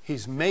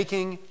 He's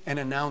making an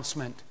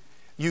announcement.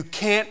 You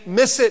can't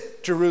miss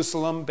it,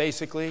 Jerusalem,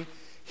 basically.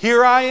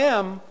 Here I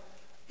am.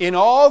 In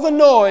all the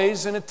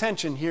noise and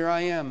attention, here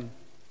I am.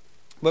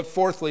 But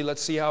fourthly,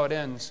 let's see how it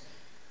ends.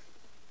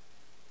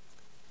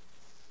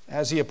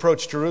 As he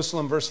approached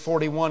Jerusalem, verse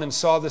 41, and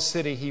saw the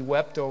city, he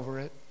wept over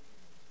it.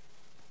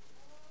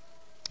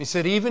 He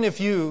said, even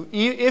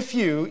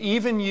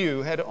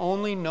you had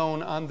only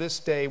known on this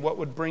day what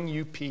would bring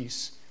you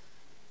peace.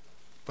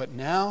 But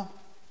now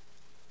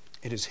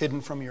it is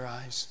hidden from your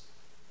eyes.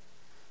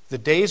 The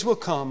days will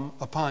come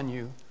upon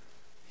you.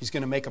 He's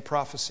going to make a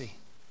prophecy.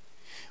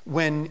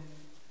 When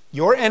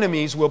your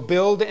enemies will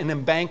build an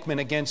embankment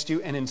against you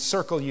and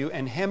encircle you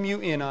and hem you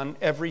in on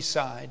every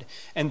side.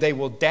 And they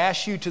will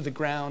dash you to the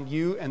ground,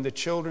 you and the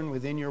children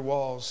within your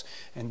walls.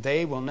 And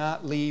they will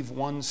not leave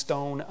one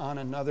stone on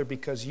another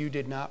because you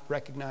did not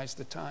recognize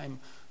the time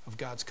of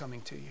God's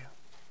coming to you.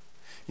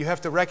 You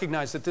have to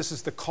recognize that this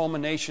is the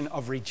culmination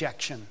of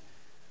rejection.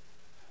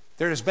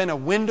 There has been a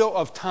window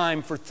of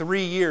time for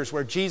 3 years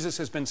where Jesus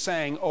has been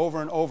saying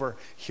over and over,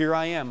 here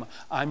I am,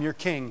 I'm your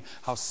king,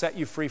 I'll set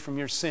you free from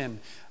your sin.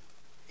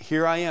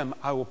 Here I am,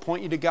 I will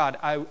point you to God,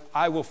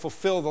 I will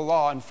fulfill the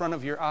law in front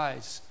of your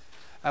eyes.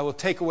 I will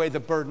take away the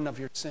burden of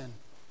your sin.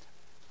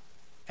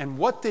 And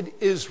what did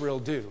Israel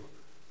do?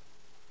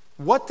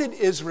 What did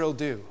Israel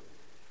do?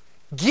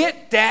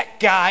 Get that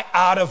guy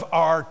out of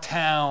our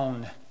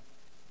town.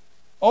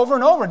 Over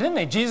and over, didn't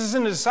they? Jesus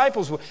and the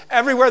disciples,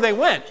 everywhere they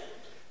went,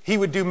 he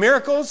would do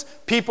miracles,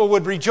 people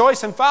would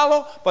rejoice and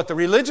follow, but the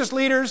religious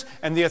leaders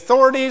and the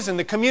authorities and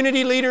the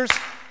community leaders,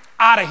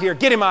 out of here,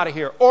 get him out of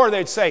here. Or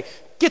they'd say,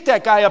 get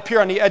that guy up here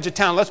on the edge of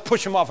town, let's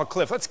push him off a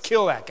cliff, let's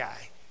kill that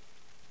guy.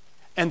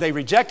 And they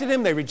rejected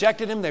him, they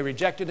rejected him, they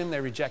rejected him,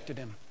 they rejected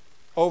him.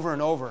 Over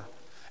and over.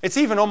 It's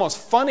even almost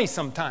funny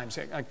sometimes,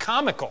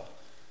 comical.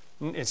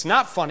 It's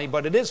not funny,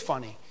 but it is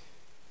funny.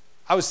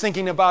 I was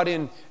thinking about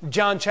in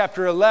John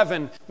chapter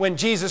 11 when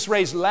Jesus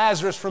raised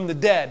Lazarus from the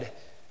dead.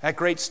 That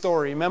great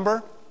story,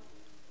 remember?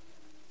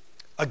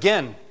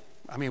 Again,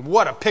 I mean,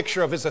 what a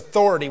picture of his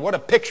authority. What a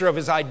picture of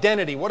his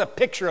identity. What a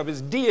picture of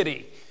his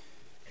deity.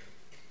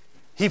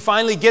 He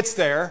finally gets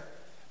there.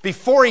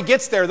 Before he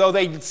gets there, though,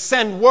 they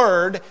send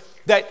word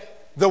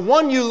that the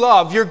one you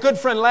love, your good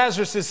friend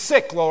Lazarus, is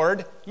sick,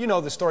 Lord. You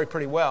know the story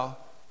pretty well.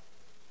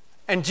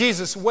 And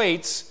Jesus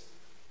waits.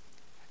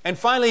 And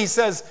finally he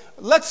says,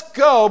 let's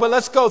go, but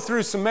let's go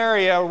through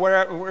Samaria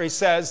where he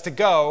says to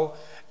go.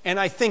 And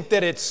I think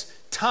that it's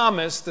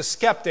Thomas, the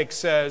skeptic,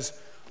 says,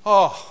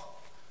 oh,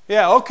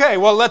 yeah, okay,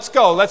 well, let's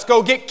go. Let's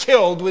go get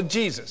killed with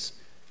Jesus.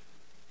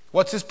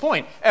 What's his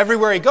point?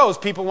 Everywhere he goes,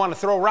 people want to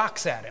throw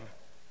rocks at him.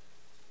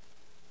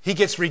 He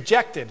gets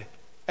rejected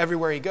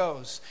everywhere he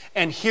goes.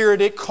 And here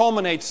it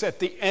culminates at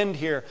the end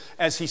here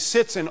as he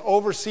sits and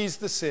oversees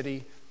the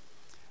city.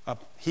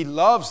 He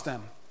loves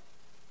them.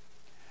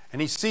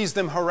 And he sees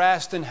them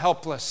harassed and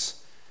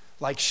helpless,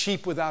 like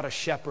sheep without a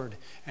shepherd.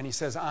 And he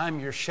says,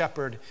 I'm your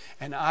shepherd,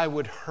 and I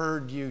would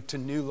herd you to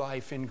new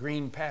life in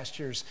green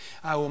pastures.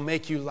 I will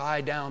make you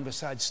lie down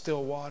beside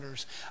still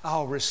waters.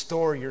 I'll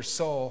restore your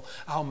soul.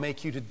 I'll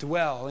make you to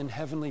dwell in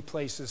heavenly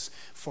places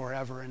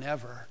forever and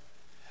ever.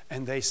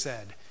 And they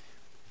said,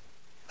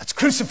 let's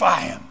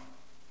crucify him.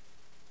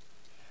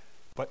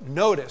 But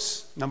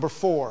notice, number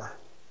 4,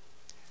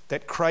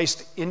 that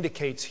Christ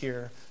indicates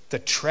here the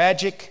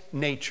tragic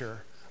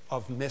nature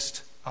of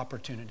missed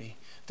opportunity.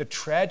 The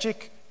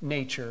tragic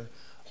nature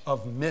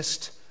of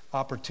missed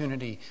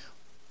opportunity.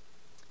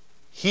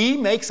 He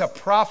makes a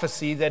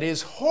prophecy that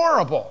is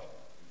horrible.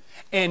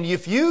 And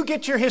if you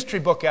get your history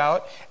book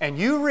out and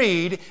you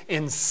read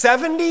in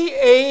 70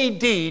 AD,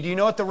 do you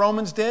know what the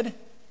Romans did?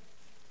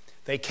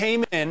 They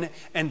came in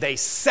and they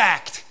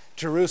sacked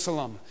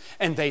Jerusalem.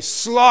 And they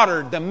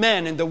slaughtered the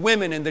men and the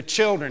women and the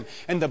children.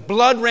 And the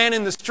blood ran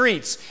in the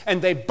streets. And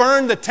they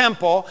burned the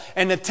temple.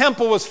 And the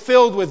temple was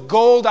filled with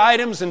gold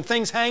items and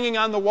things hanging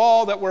on the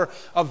wall that were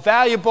of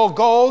valuable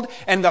gold.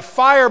 And the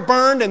fire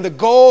burned and the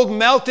gold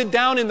melted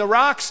down in the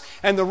rocks.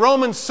 And the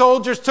Roman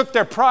soldiers took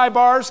their pry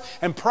bars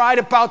and pried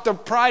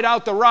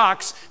out the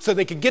rocks so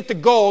they could get the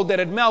gold that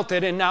had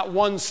melted. And not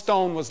one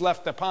stone was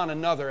left upon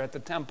another at the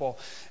temple.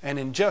 And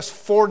in just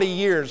 40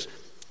 years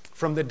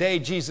from the day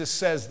Jesus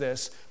says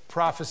this,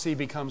 prophecy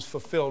becomes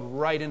fulfilled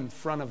right in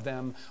front of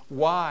them.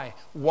 Why?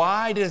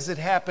 Why does it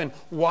happen?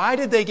 Why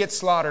did they get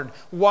slaughtered?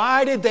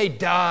 Why did they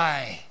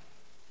die?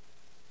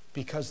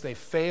 Because they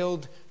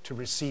failed to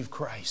receive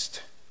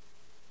Christ.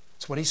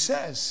 That's what he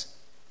says.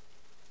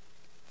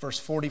 Verse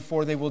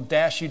 44, they will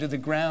dash you to the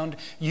ground,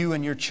 you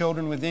and your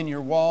children within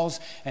your walls,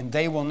 and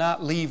they will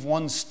not leave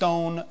one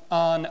stone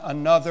on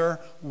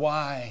another.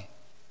 Why?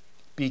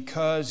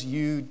 Because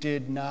you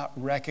did not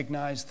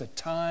recognize the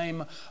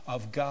time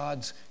of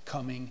God's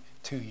coming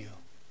to you.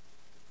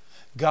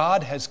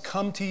 God has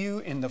come to you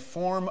in the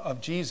form of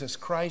Jesus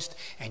Christ,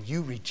 and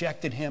you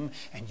rejected him,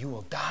 and you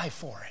will die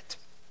for it.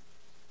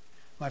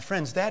 My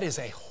friends, that is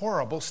a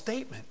horrible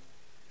statement.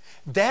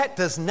 That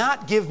does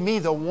not give me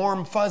the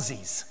warm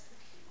fuzzies.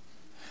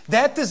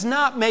 That does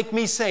not make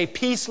me say,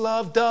 peace,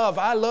 love, dove,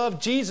 I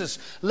love Jesus.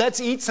 Let's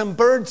eat some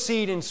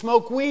birdseed and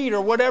smoke weed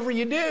or whatever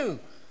you do.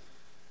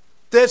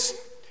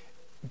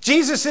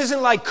 Jesus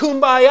isn't like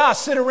kumbaya,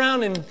 sit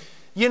around and,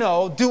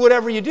 do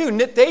whatever you do,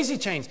 knit daisy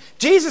chains.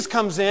 Jesus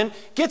comes in,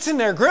 gets in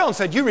their grill and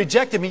said, you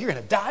rejected me, you're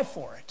going to die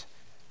for it.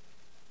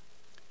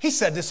 He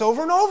said this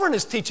over and over in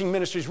his teaching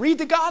ministries. Read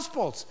the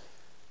Gospels.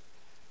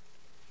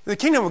 The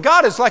kingdom of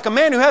God is like a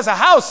man who has a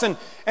house,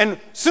 and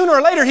sooner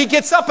or later he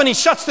gets up and he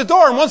shuts the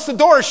door, and once the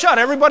door is shut,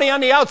 everybody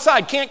on the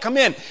outside can't come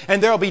in,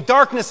 and there will be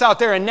darkness out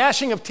there and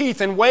gnashing of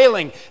teeth and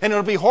wailing, and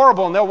it'll be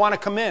horrible, and they'll want to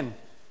come in.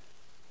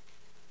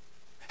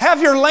 Have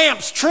your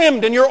lamps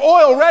trimmed and your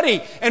oil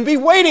ready and be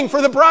waiting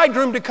for the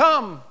bridegroom to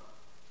come.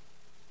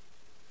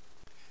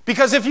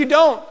 Because if you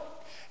don't,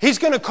 he's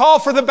going to call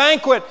for the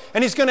banquet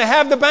and he's going to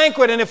have the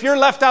banquet. And if you're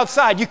left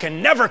outside, you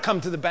can never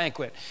come to the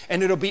banquet.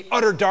 And it'll be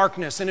utter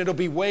darkness and it'll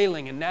be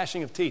wailing and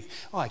gnashing of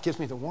teeth. Oh, it gives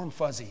me the warm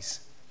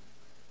fuzzies.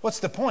 What's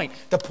the point?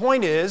 The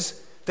point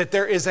is that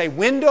there is a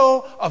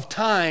window of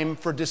time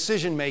for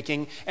decision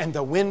making, and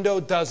the window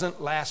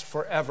doesn't last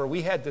forever.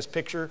 We had this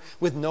picture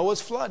with Noah's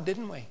flood,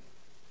 didn't we?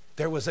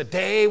 There was a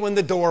day when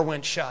the door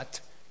went shut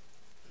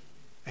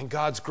and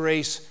God's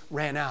grace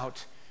ran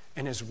out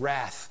and his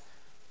wrath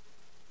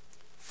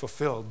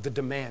fulfilled the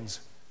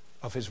demands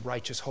of his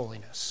righteous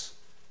holiness.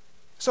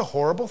 It's a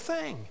horrible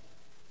thing.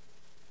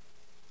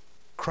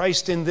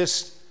 Christ in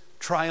this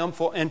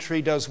triumphal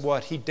entry does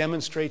what? He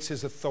demonstrates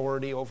his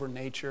authority over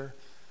nature,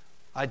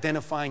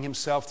 identifying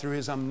himself through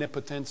his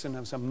omnipotence and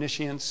his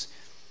omniscience.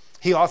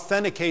 He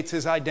authenticates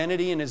his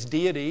identity and his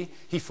deity.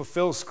 He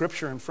fulfills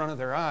Scripture in front of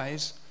their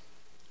eyes.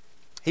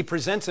 He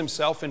presents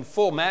himself in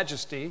full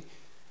majesty.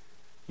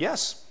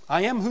 Yes,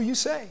 I am who you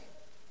say.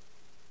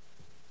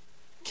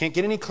 Can't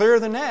get any clearer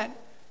than that.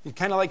 You're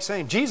kind of like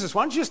saying, Jesus,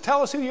 why don't you just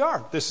tell us who you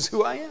are? This is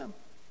who I am.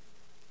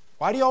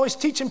 Why do you always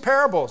teach in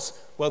parables?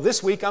 Well,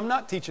 this week I'm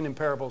not teaching in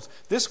parables.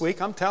 This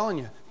week I'm telling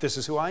you, this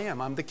is who I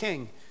am. I'm the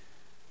King.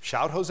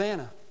 Shout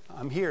Hosanna.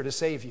 I'm here to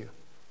save you.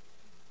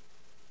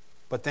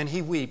 But then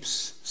he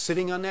weeps,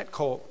 sitting on that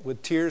colt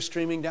with tears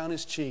streaming down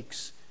his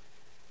cheeks.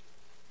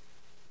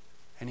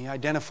 And he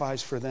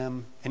identifies for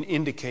them and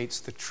indicates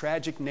the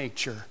tragic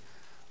nature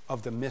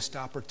of the missed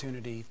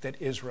opportunity that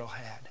Israel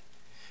had.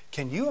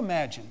 Can you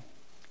imagine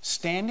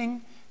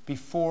standing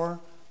before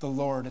the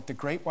Lord at the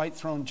great white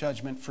throne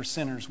judgment for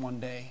sinners one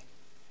day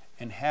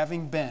and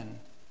having been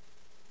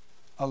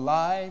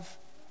alive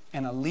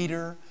and a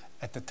leader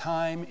at the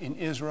time in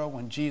Israel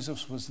when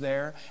Jesus was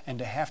there, and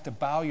to have to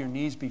bow your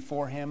knees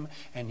before him,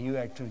 and you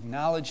have to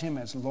acknowledge him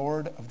as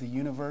Lord of the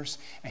universe,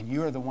 and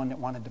you're the one that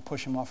wanted to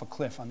push him off a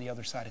cliff on the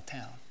other side of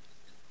town.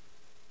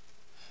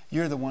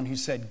 You're the one who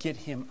said, get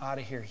him out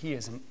of here. He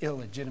is an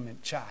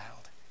illegitimate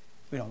child.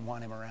 We don't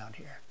want him around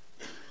here.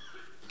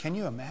 Can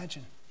you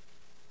imagine?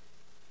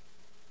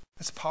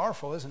 That's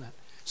powerful, isn't it?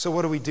 So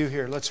what do we do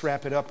here? Let's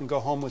wrap it up and go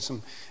home with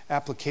some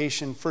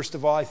application. First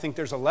of all, I think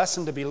there's a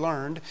lesson to be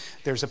learned,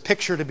 there's a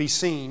picture to be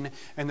seen,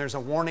 and there's a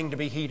warning to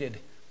be heeded.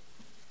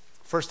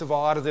 First of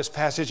all, out of this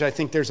passage, I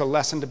think there's a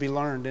lesson to be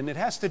learned, and it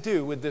has to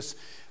do with this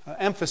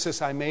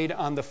emphasis I made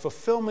on the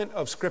fulfillment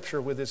of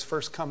Scripture with his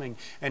first coming.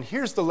 And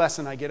here's the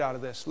lesson I get out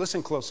of this.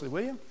 Listen closely,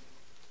 will you?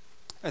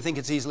 I think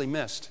it's easily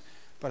missed,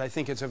 but I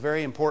think it's a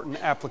very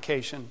important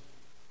application.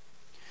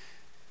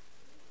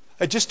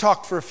 I just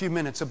talked for a few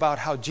minutes about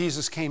how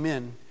Jesus came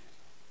in,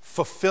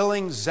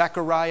 fulfilling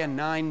Zechariah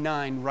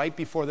 9:9 right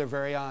before their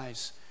very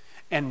eyes,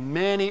 and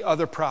many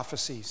other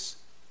prophecies.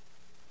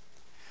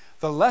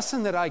 The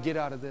lesson that I get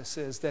out of this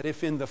is that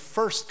if in the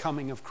first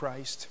coming of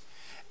Christ,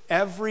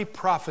 every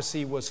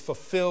prophecy was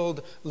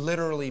fulfilled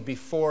literally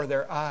before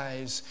their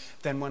eyes,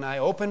 then when I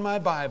open my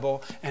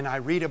Bible and I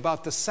read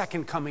about the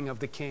second coming of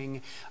the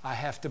King, I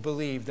have to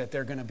believe that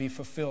they're going to be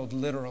fulfilled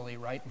literally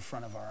right in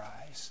front of our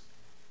eyes.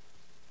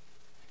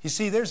 You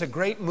see, there's a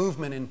great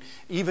movement,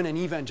 even in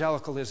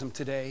evangelicalism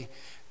today,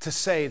 to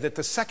say that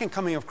the second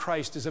coming of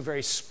Christ is a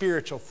very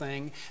spiritual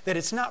thing, that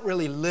it's not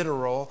really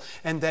literal,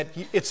 and that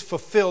it's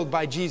fulfilled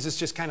by Jesus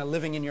just kind of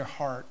living in your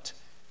heart.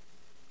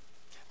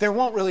 There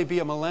won't really be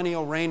a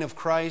millennial reign of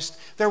Christ.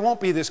 There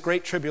won't be this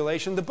great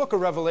tribulation. The book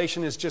of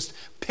Revelation is just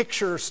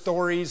picture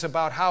stories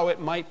about how it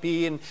might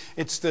be, and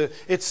it's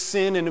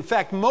sin. And in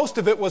fact, most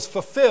of it was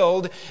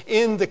fulfilled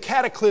in the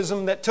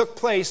cataclysm that took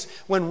place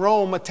when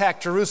Rome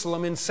attacked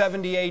Jerusalem in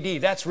 70 AD.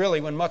 That's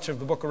really when much of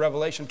the book of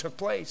Revelation took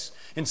place,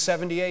 in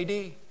 70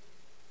 AD.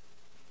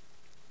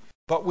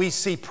 But we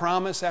see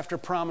promise after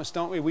promise,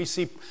 don't we? We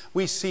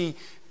see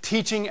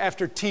teaching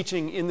after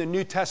teaching in the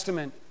New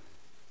Testament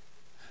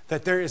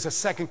that there is a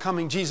second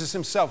coming. Jesus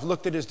himself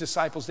looked at his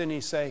disciples, didn't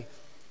he say,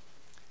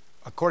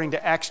 according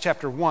to Acts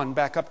chapter 1,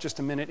 back up just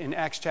a minute, in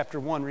Acts chapter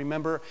 1,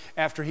 remember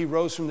after he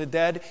rose from the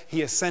dead,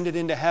 he ascended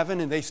into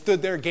heaven, and they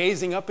stood there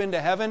gazing up into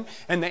heaven,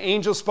 and the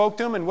angel spoke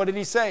to him, and what did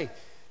he say?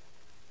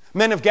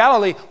 Men of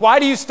Galilee, why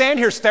do you stand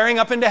here staring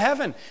up into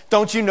heaven?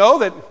 Don't you know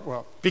that,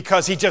 well,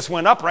 because he just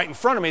went up right in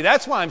front of me,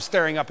 that's why I'm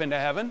staring up into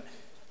heaven.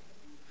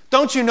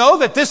 Don't you know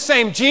that this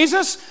same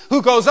Jesus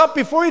who goes up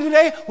before you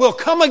today will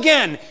come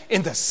again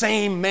in the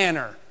same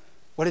manner?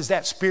 What is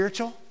that,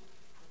 spiritual?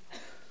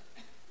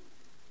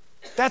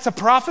 That's a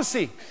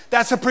prophecy.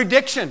 That's a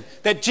prediction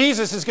that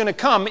Jesus is going to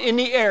come in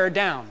the air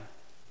down.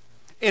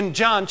 In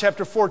John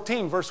chapter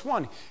 14, verse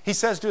 1, he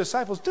says to his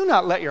disciples, do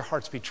not let your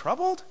hearts be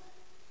troubled.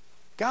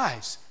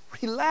 Guys,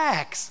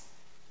 relax.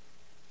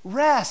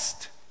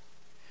 Rest.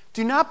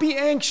 Do not be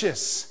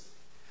anxious.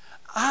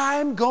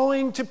 I'm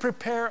going to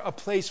prepare a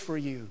place for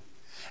you.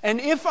 And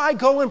if I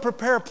go and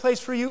prepare a place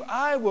for you,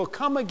 I will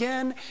come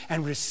again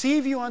and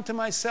receive you unto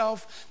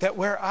myself, that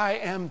where I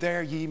am,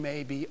 there ye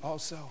may be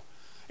also.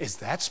 Is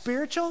that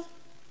spiritual?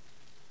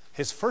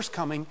 His first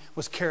coming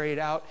was carried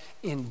out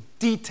in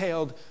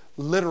detailed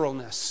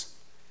literalness.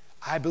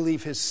 I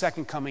believe his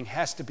second coming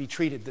has to be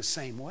treated the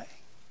same way.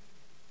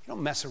 You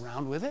don't mess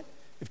around with it.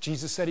 If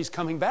Jesus said he's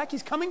coming back,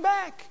 he's coming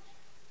back.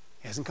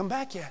 He hasn't come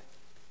back yet.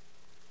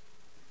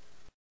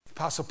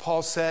 Apostle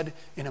Paul said,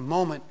 in a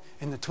moment,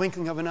 in the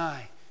twinkling of an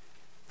eye,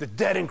 the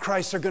dead in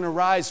Christ are going to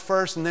rise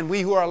first, and then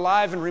we who are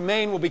alive and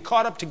remain will be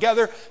caught up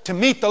together to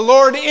meet the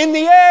Lord in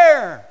the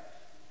air.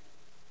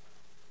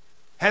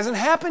 Hasn't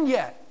happened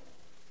yet.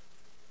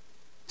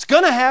 It's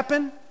going to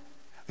happen.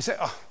 We say,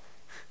 oh,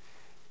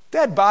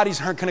 dead bodies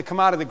aren't going to come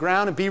out of the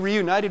ground and be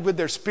reunited with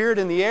their spirit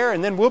in the air,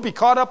 and then we'll be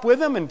caught up with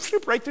them and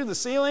right through the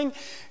ceiling.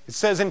 It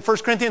says in 1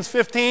 Corinthians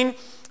 15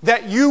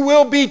 that you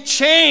will be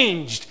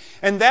changed.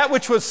 And that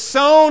which was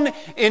sown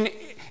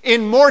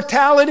in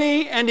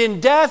mortality and in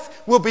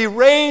death will be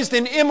raised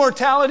in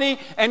immortality.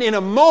 And in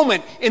a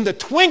moment, in the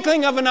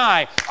twinkling of an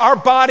eye, our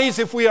bodies,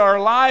 if we are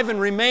alive and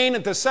remain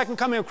at the second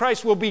coming of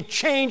Christ, will be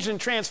changed and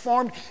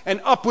transformed, and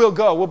up we'll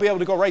go. We'll be able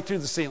to go right through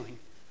the ceiling.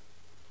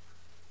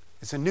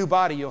 It's a new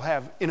body you'll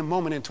have in a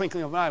moment, in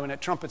twinkling of an eye, when that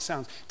trumpet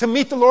sounds. To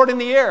meet the Lord in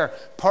the air,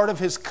 part of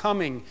his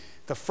coming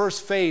the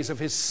first phase of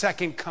his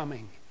second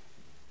coming.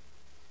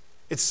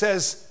 It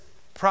says,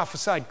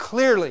 prophesied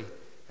clearly,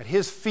 that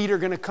his feet are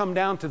going to come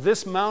down to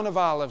this Mount of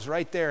Olives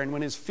right there. And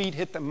when his feet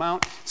hit the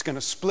mount, it's going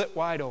to split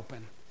wide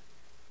open.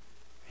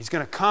 He's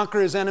going to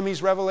conquer his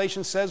enemies,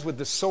 Revelation says, with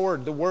the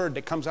sword, the word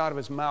that comes out of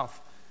his mouth.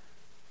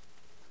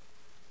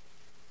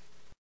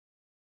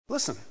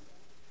 Listen,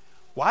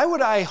 why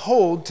would I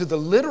hold to the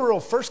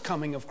literal first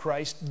coming of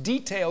Christ,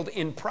 detailed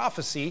in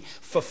prophecy,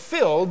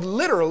 fulfilled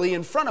literally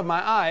in front of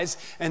my eyes,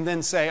 and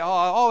then say, oh,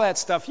 all that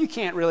stuff, you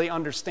can't really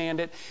understand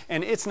it,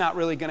 and it's not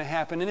really going to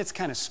happen, and it's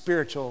kind of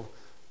spiritual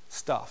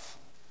stuff.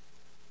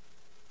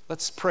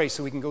 Let's pray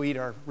so we can go eat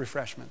our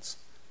refreshments.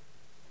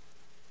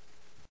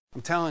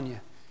 I'm telling you,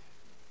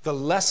 the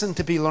lesson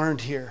to be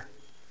learned here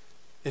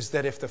is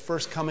that if the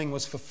first coming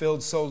was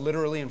fulfilled so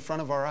literally in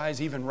front of our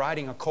eyes, even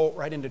riding a colt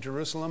right into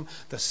Jerusalem,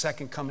 the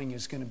second coming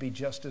is going to be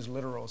just as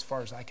literal as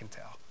far as I can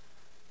tell.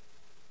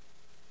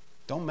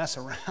 Don't mess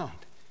around.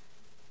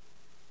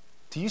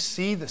 Do you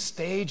see the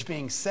stage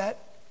being set?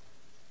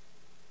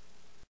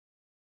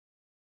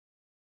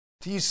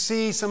 Do you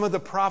see some of the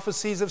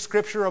prophecies of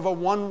Scripture of a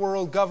one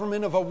world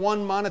government, of a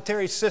one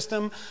monetary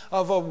system,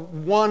 of a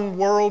one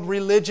world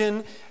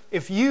religion?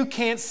 If you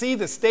can't see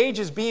the stage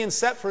is being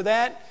set for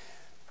that,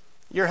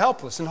 you're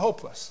helpless and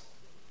hopeless.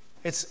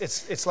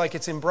 It's like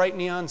it's in bright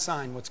neon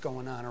sign what's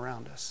going on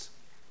around us.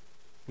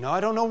 No, I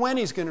don't know when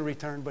he's going to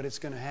return, but it's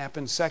going to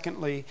happen.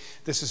 Secondly,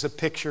 this is a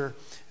picture.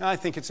 And I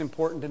think it's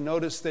important to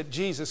notice that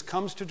Jesus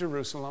comes to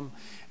Jerusalem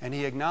and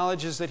he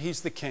acknowledges that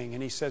he's the king.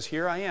 And he says,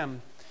 here I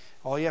am.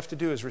 All you have to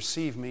do is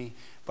receive me.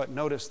 But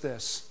notice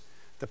this.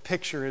 The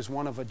picture is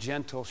one of a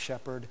gentle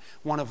shepherd,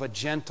 one of a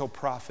gentle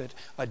prophet,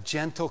 a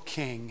gentle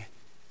king.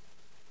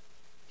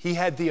 He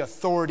had the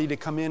authority to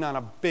come in on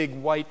a big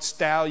white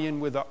stallion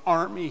with an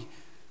army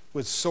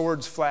with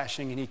swords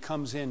flashing, and he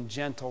comes in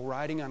gentle,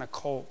 riding on a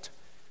colt,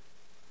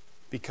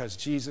 because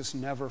Jesus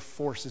never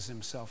forces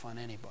himself on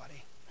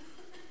anybody.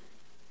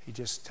 He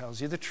just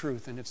tells you the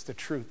truth, and it's the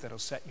truth that'll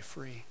set you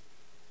free.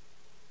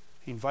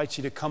 He invites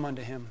you to come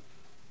unto him.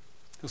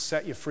 He'll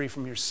set you free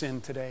from your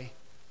sin today.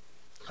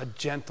 A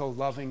gentle,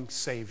 loving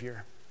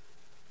Savior,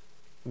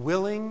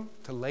 willing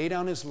to lay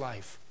down his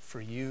life for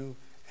you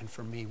and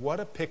for me.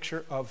 What a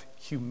picture of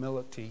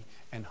humility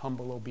and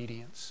humble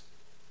obedience.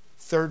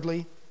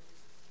 Thirdly,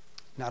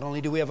 not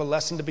only do we have a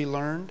lesson to be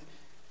learned,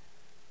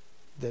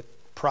 that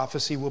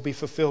prophecy will be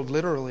fulfilled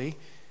literally,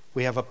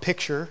 we have a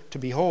picture to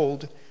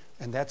behold,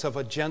 and that's of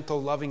a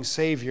gentle, loving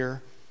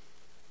Savior.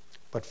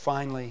 But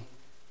finally,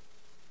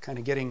 kind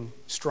of getting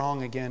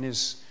strong again,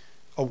 is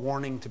a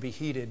warning to be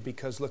heeded,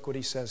 because look what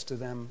he says to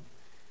them.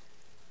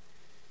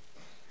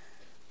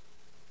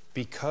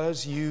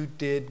 Because you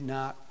did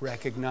not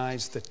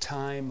recognize the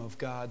time of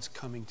God's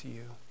coming to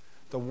you.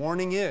 The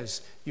warning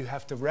is you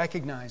have to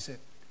recognize it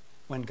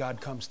when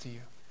God comes to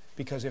you.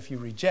 Because if you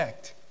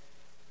reject,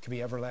 it can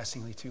be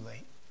everlastingly too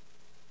late.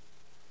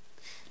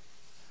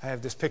 I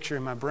have this picture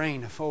in my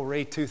brain of old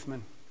Ray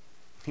Toothman.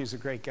 He was a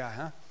great guy,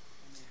 huh?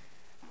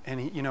 And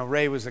he,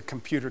 Ray was a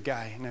computer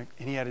guy. And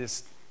he had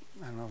this,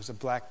 I don't know, it was a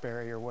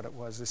BlackBerry or what it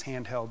was, this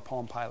handheld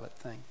Palm Pilot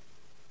thing.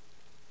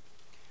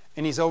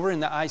 And he's over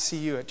in the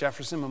ICU at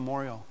Jefferson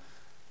Memorial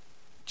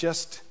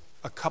just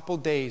a couple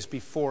days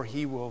before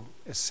he will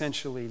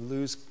essentially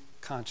lose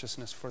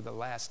consciousness for the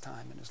last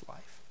time in his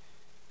life.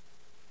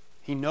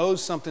 He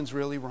knows something's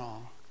really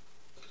wrong.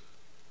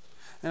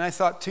 And I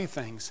thought two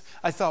things.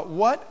 I thought,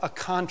 what a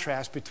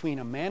contrast between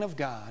a man of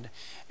God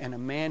and a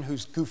man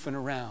who's goofing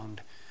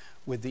around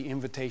with the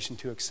invitation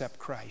to accept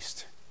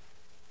Christ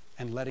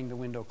and letting the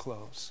window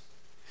close.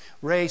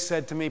 Ray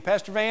said to me,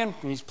 Pastor Van,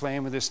 he's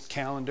playing with his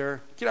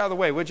calendar, get out of the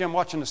way, would you? I'm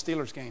watching the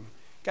Steelers game.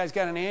 Guy's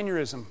got an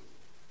aneurysm.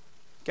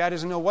 Guy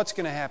doesn't know what's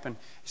going to happen.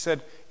 He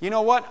said, you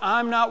know what?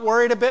 I'm not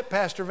worried a bit,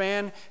 Pastor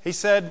Van. He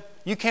said,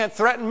 you can't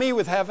threaten me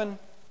with heaven.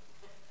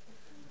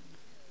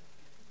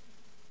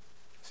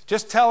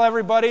 Just tell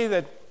everybody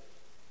that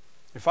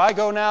if I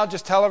go now,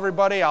 just tell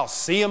everybody I'll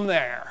see him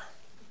there.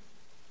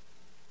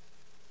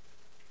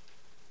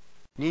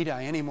 Need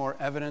I any more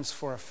evidence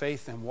for a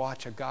faith than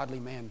watch a godly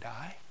man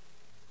die?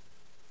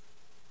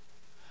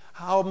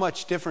 How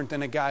much different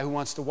than a guy who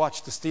wants to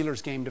watch the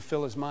Steelers game to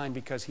fill his mind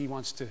because he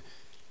wants to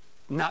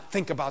not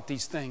think about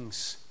these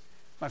things.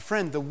 My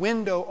friend, the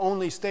window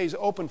only stays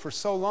open for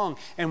so long.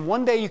 And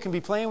one day you can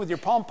be playing with your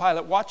Palm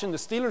Pilot watching the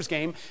Steelers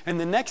game, and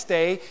the next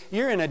day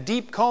you're in a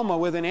deep coma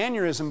with an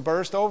aneurysm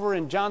burst over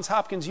in Johns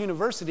Hopkins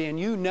University, and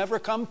you never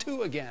come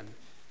to again.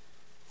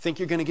 Think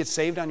you're going to get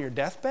saved on your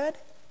deathbed?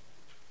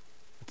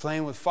 You're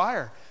playing with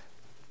fire.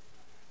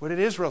 What did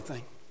Israel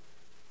think?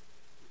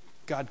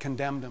 God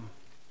condemned them.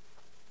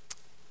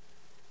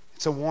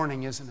 It's a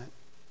warning, isn't it?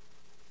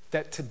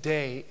 That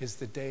today is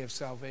the day of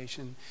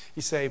salvation.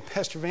 You say,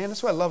 Pastor Van,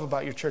 that's what I love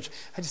about your church.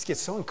 I just get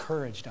so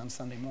encouraged on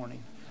Sunday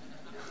morning.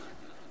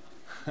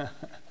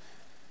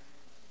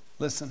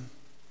 Listen,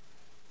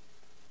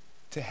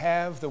 to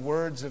have the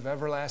words of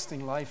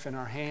everlasting life in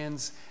our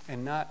hands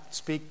and not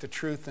speak the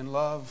truth in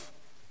love,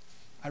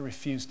 I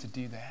refuse to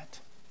do that.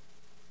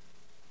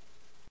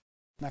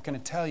 I'm not going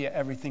to tell you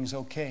everything's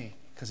okay,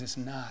 because it's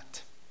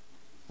not.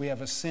 We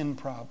have a sin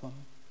problem.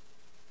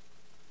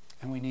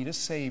 And we need a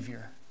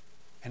Savior.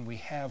 And we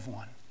have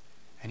one.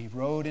 And He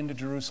rode into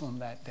Jerusalem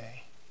that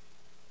day.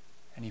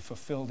 And He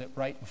fulfilled it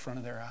right in front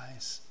of their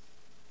eyes.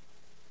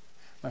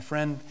 My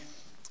friend,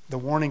 the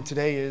warning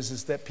today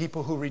is that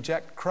people who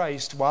reject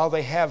Christ, while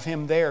they have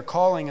Him there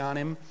calling on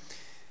Him,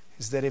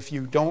 is that if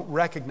you don't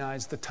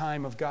recognize the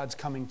time of God's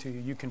coming to you,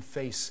 you can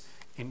face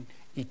in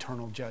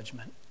eternal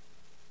judgment.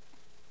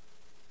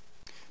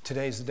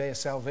 Today is the day of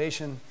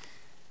salvation.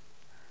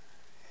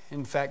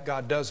 In fact,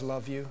 God does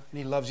love you, and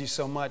He loves you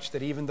so much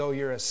that even though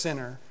you're a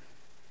sinner,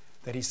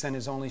 that He sent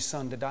His only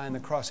Son to die on the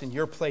cross in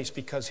your place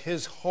because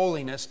His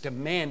holiness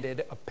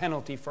demanded a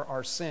penalty for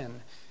our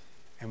sin,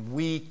 and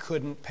we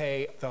couldn't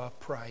pay the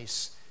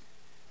price.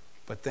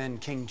 But then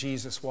King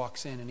Jesus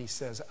walks in and He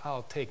says,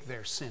 I'll take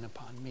their sin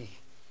upon me.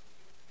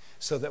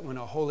 So that when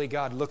a holy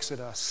God looks at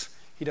us,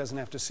 He doesn't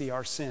have to see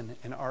our sin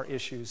and our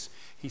issues.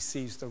 He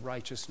sees the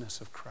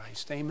righteousness of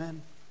Christ.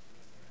 Amen?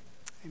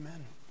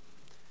 Amen.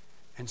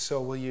 And so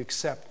will you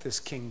accept this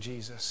King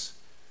Jesus?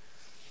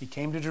 He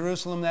came to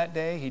Jerusalem that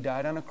day. He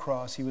died on a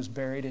cross. He was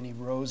buried and He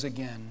rose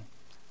again,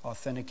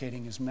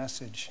 authenticating His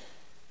message.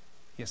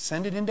 He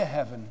ascended into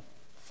heaven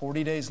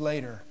 40 days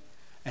later,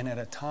 and at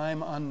a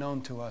time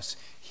unknown to us,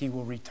 He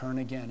will return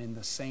again in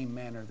the same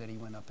manner that He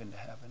went up into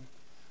heaven.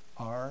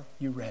 Are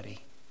you ready?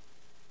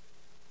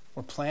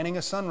 We're planning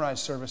a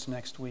sunrise service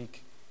next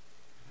week,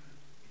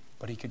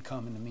 but He could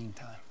come in the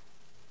meantime.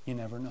 You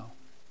never know.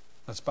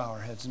 Let's bow our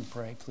heads and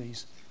pray,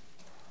 please.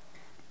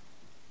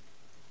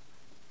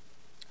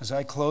 As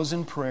I close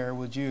in prayer,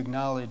 would you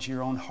acknowledge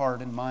your own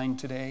heart and mind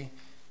today?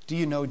 Do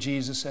you know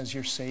Jesus as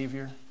your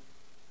Savior?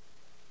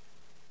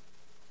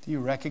 Do you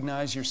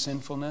recognize your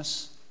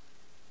sinfulness?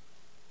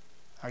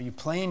 Are you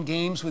playing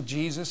games with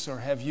Jesus, or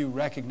have you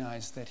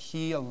recognized that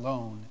He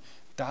alone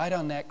died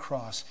on that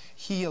cross?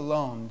 He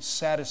alone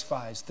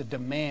satisfies the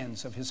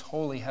demands of His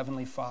holy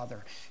Heavenly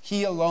Father.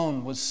 He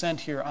alone was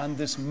sent here on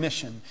this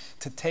mission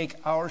to take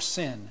our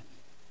sin,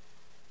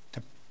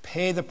 to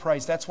pay the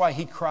price. That's why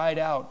He cried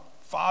out,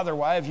 Father,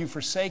 why have you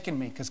forsaken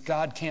me? Because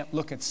God can't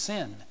look at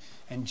sin.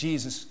 And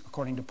Jesus,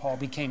 according to Paul,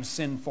 became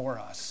sin for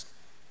us.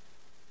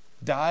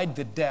 Died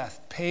the death,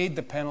 paid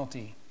the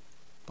penalty,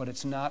 but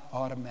it's not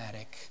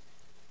automatic.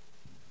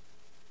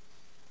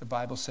 The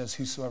Bible says,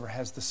 whosoever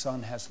has the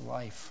Son has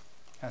life,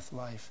 hath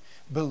life.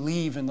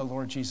 Believe in the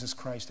Lord Jesus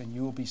Christ and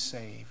you will be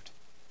saved.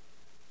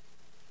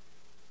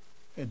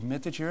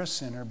 Admit that you're a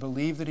sinner.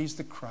 Believe that He's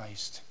the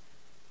Christ.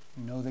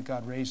 Know that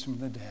God raised Him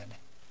from the dead.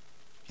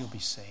 You'll be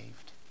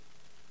saved.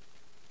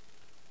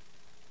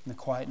 In the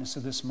quietness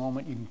of this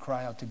moment, you can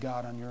cry out to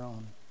God on your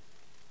own.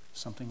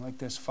 Something like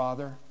this: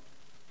 Father,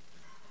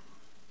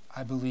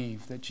 I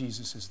believe that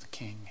Jesus is the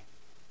King,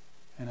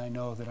 and I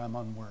know that I'm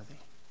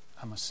unworthy.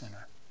 I'm a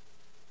sinner.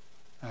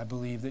 I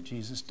believe that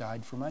Jesus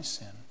died for my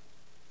sin,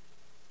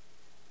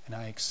 and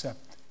I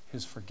accept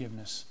His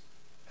forgiveness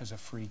as a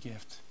free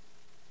gift.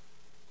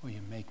 Will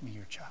you make me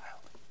your child?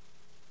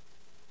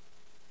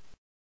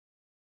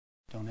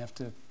 Don't have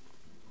to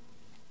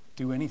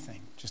do anything.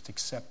 Just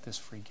accept this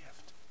free gift.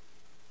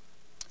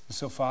 And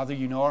so, Father,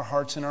 you know our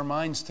hearts and our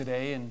minds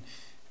today, and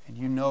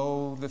you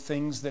know the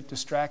things that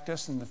distract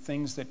us and the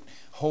things that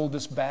hold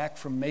us back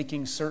from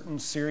making certain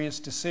serious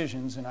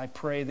decisions. And I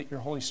pray that your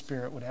Holy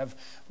Spirit would have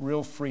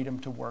real freedom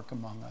to work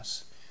among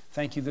us.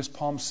 Thank you this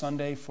Palm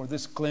Sunday for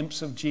this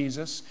glimpse of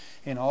Jesus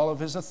in all of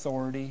His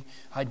authority,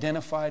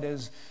 identified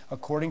as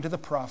according to the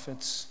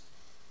prophets,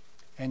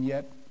 and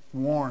yet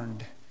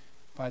warned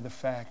by the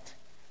fact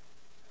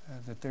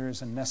that there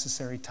is a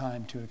necessary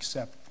time to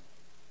accept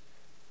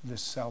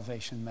this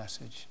salvation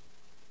message.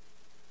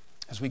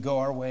 As we go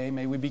our way,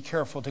 may we be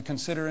careful to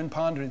consider and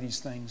ponder these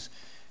things,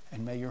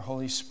 and may your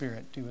Holy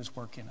Spirit do His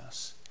work in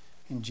us.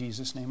 In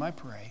Jesus' name I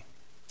pray.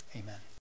 Amen.